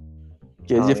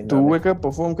KGF2 එක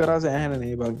පොෆෝම් කරා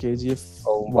සෑහනනේ බං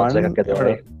KGF1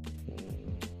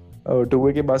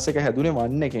 එක බස් එක හැදුනේ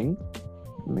වන්න එකෙන්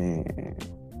මේ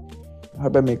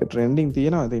හැබ මේක ට්‍රෙන්ඩිං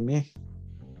තියෙනවා තින්නේ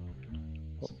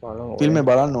ෆිල්ම්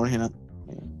බලන්න ඕන හෙන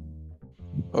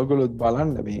ඔගොලොත්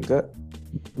බලන්න මේක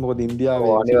මොකද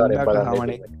ඉන්දියාවේ අනිවාර්යෙන් ෆිල්ම්යක් බලන්න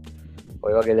හමනේ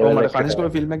ඔය වගේ level මට එකකට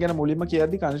කනිස්ක ෆිල්ම් ගැන මුලින්ම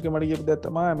කියදදි කනිස්ක මට කියපු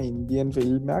දත්තමා මේ ඉන්දියන්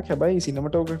ෆිල්ම්යක් හැබයි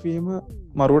සිනමටෝග්‍රෆීම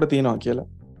මරුවට තියෙනවා කියලා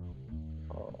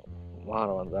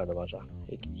මානවන්දාට මචා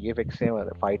ඒ ෆෙක්සේම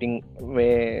ෆයිටිං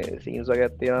මේ සීන්ස් වගේ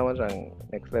තියෙන මචන්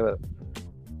නෙක්ස් ලෙවල්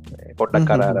පොඩ්ඩක්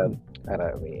කර අර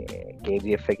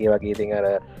කේජF එක වගේ ඉතින් අර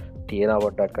තියෙන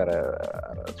පොඩ්ඩක් කර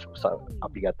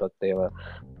අපි ගත්තොත් ඒව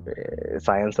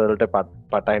සයින්සල්ට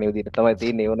පටයින විදිට තමයි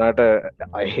ති නිවුණට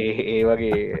ඒ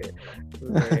වගේ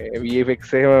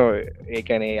වෆෙක්සේම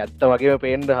ඒකැනේ ඇත්ත වගේ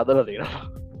පේන්ඩ හදල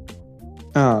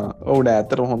තියෙනවා ඔවුඩ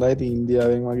ඇතර හොඳයි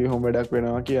ඉන්දියාවෙන් වගේ හොම ඩක්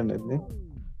වෙනවා කියන්නෙන්නේ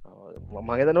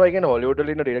මගතනවගේ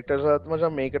හොලිුටලින් ඩිරෙක්ටර්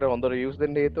සත්මච මේකට හොඳ යස්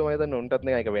හේතු මත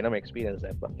නොටත්න එක වෙනම ක්ස්පිරන්ස්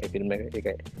ෆිල්ම්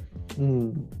එකයි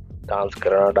ඩාන්ස්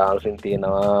කරන ඩාන්සින්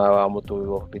තියෙනවා අමුතු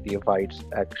පිතිය ෆයිටස්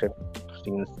ඇක්ෂන්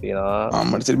ස්ටීන්ස් තියෙනවා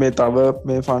අමටසිල් මේ තව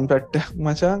මේ ෆන් පැට්ට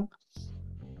මචන්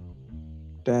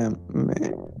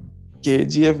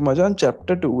කජF මචන්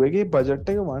චප්ට ගේ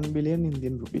බජට් එක 1 බිලියන්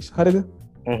ඉන්දියන් රුපිස් හරිද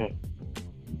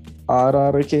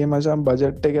ආරාරකේ මචන්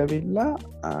බජට්ට ගැවිල්ලා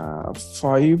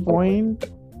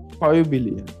 5.5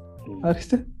 බිලියන්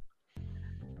හරිත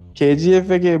කජF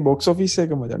එක බොක්ස් ඔෆිස්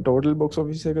එක මචන් ටෝටල් බොක්ස්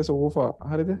ඔෆිස් එක සෝෆා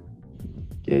හරිද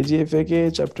කජF එක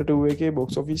චප්ට එක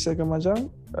බොක්ස් ඔෆිස් එක මචන්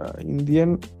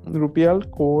ඉන්දියන් රුපියල්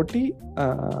කෝටි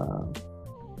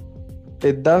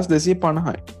 1250යි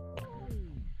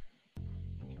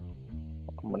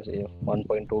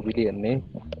 1.2 බිලියන්නේ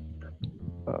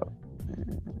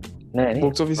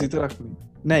බොක්ස් ඔෆිස් විතරක්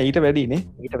නෑ ඊට වැඩිනේ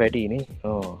ඊට වැඩිනේ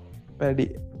වැඩි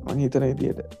හිතන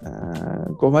විදියට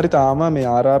කොමරි තාම මේ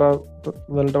ආරාර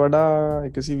වලට වඩා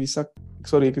 120ක්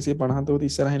සොර 150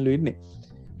 ඉස්සරහිල්ල ඉන්නේ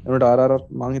එනට ආරාර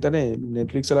මංහිතන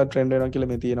නෙටලික්ලා ට්‍රෙන්ඩ් කියල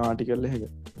මේ තියෙන ආටිකල්ල එක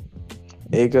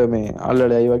ඒක මේ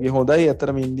අල්ලට ඇයි වගේ හොඳයි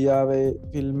ඇතරම ඉන්දියාවේ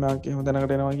ෆිල්ම්මක්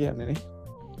හොඳනකටෙනවා කියන්නේ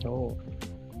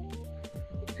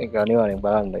ඒ අනිවාරෙන්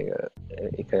බලන්න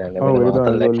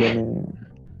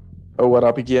ඔවර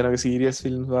අපි කියනක සීරියස්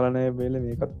ෆිල්ම් වලනය බේල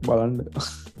මේකත් බලන්ඩ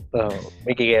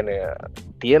මේක කියන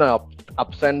තියෙන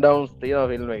අප්සන්ඩවන්ස් තියෙන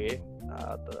ෆිල්ම්ගේ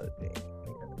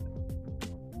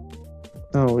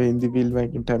ඉදි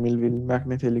ෆිල්මකින් ටැමිල්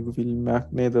ෆිල්ම්මක්න තෙලිකු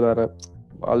ෆිල්ම්මක්නේ තුරර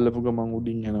අල්ලපු ගමන්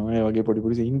උඩින් යනවා වගේ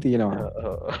පොඩිපුරි ඉන් තියෙනවා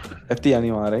ඇති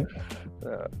අනිවාරෙන්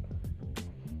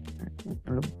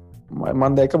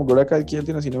මන් දැක ගොඩක්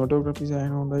කියතින සිනමටෝග්‍රපි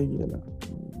සයන හොඳයි කියලා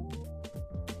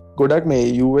ගොඩක් මේ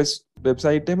US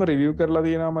වෙබ්සයිට්ම රිවියව් කරලා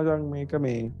තියෙන මචන් මේක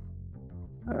මේ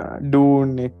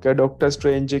ඩූන් එක ඩොක්ට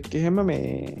ස්ට්‍රේන්ජ් එක හෙම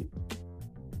මේ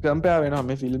කම්පයා වෙන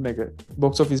මේ ෆිල්ම් එක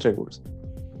බොක්ස් ෆිස් රෙකෝඩ්ස්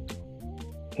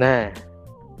නෑ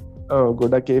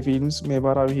ගොඩක් ඒ ෆිල්ම්ස් මේ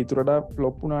පරාව හිතුරට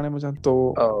ෆ්ලොප්පු නානම චන්තෝ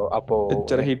අපෝ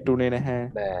එච්චර හිට්ටුනේ නැහැ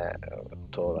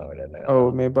තෝරන්න ඔව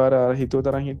මේ පාර හිතු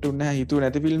තර හිටුන්න හිතු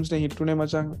නැති ෆිල්ම්ස් හිටුනේ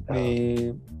මචන්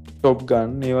මේ ටොප්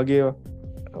ගන් ඒ වගේ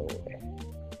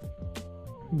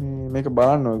මේක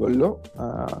බලන්න ගොල්ලෝ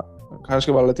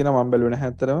කාශක බලතින මම් බැලුවෙන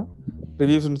හැත්තරම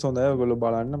ප්‍රවියසුන් සොඳය ගොල්ල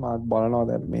බලන්න මාත් බලනවා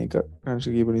දැ මේක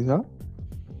කංශකීප නිසා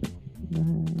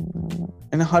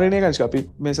එන හරිනය කංශක අපි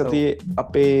මේ සතියේ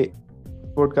අපේ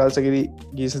පොඩ්කාල්සකෙදී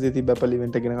ගීසති ති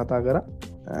බැපලිවෙන්ට ගෙන කතා කර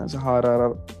සහාරර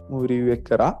මුවරීුවක්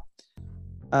කරා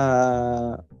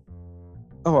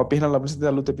අපිහ ලබසිත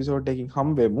අලුත් එපිසෝඩ්ඩකින්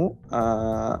හම්බෙමු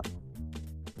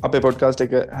අපේ පොඩ්කාස්ට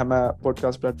එක හැම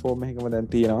පොඩ්කාස් පලට්ෆෝර්ම් එකම දැන්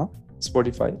තියෙනවා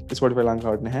ස්පොටිෆයි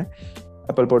ලංකාවට නැහැ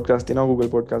Apple පොඩ්කාස් තින Google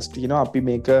පොඩ්කාස් තින අපි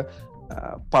මේක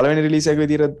පලවෙන රිලිසක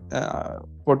විදිර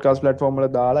පොඩ්කාස් පලටෆෝර්ම්ල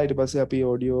දාලා ඉට පස්ස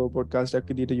අපි ෝඩියෝ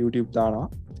පොඩ්කාස්ටක් දිට YouTube දානවා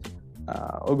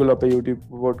ඔගුල අප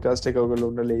YouTube පොඩ්කාස්ට එක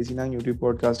ඔගලොන්ට ලේසින YouTube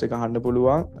පොඩ්කාස්ට එක හන්න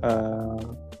පුළුවන්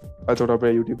අතොට අප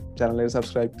YouTube චැනලය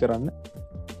සබස්ක්‍රයිබ් කරන්න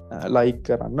ලයික්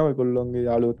කරන්න ඔයකොල්ලොන්ගේ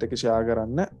යාලුවොත් එක ෂයා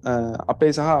කරන්න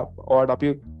අපේ සහ ඕට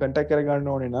අපි කටක්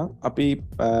කරගන්න ඕනෙන අපි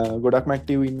ගොඩක්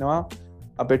මැක්ටව ඉන්නවා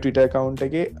අප ටවිට කවන්්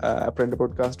එක ප්‍රෙන්ඩ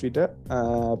පොඩ්කාස් ට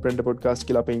ප්‍රෙන්ඩ පොඩ්කාස්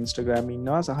කියල අප ඉන්ස්ටග්‍රම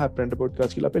ඉන්නවා සහ ප්‍රෙන්ඩ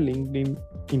පොඩ්කාස් කියල අප ලින්ක්ඩින්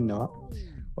ඉන්නවා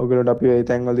ඔගලට අපි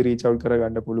තැන්වල රීචව්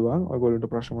කරගන්න පුළුවන් ඔගොලට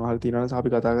ප්‍රශ්න හල් තියන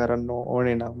අපි කතා කරන්න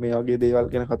ඕනෙන මේ වගේ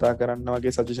දේවල් ගෙන කතා කරන්න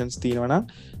වගේ සජෂන්ස් තියනවන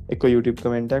එක YouTube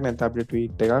කමෙන්ටක් නැත අපට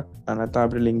ටීට් එකක් අනත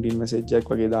අපට ලින්ක්ඩින්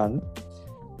මසේජ්ජක් වගේ දාන්න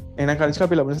එන කනිස්ක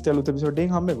අපි ලබන ටලුත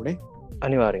පිසෝඩ්ඩෙන් හම්බුණේ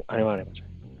අනිවාරෙන් අනිවාරය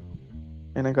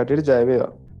එන කටට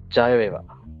ජයවේවා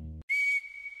ජයවේවා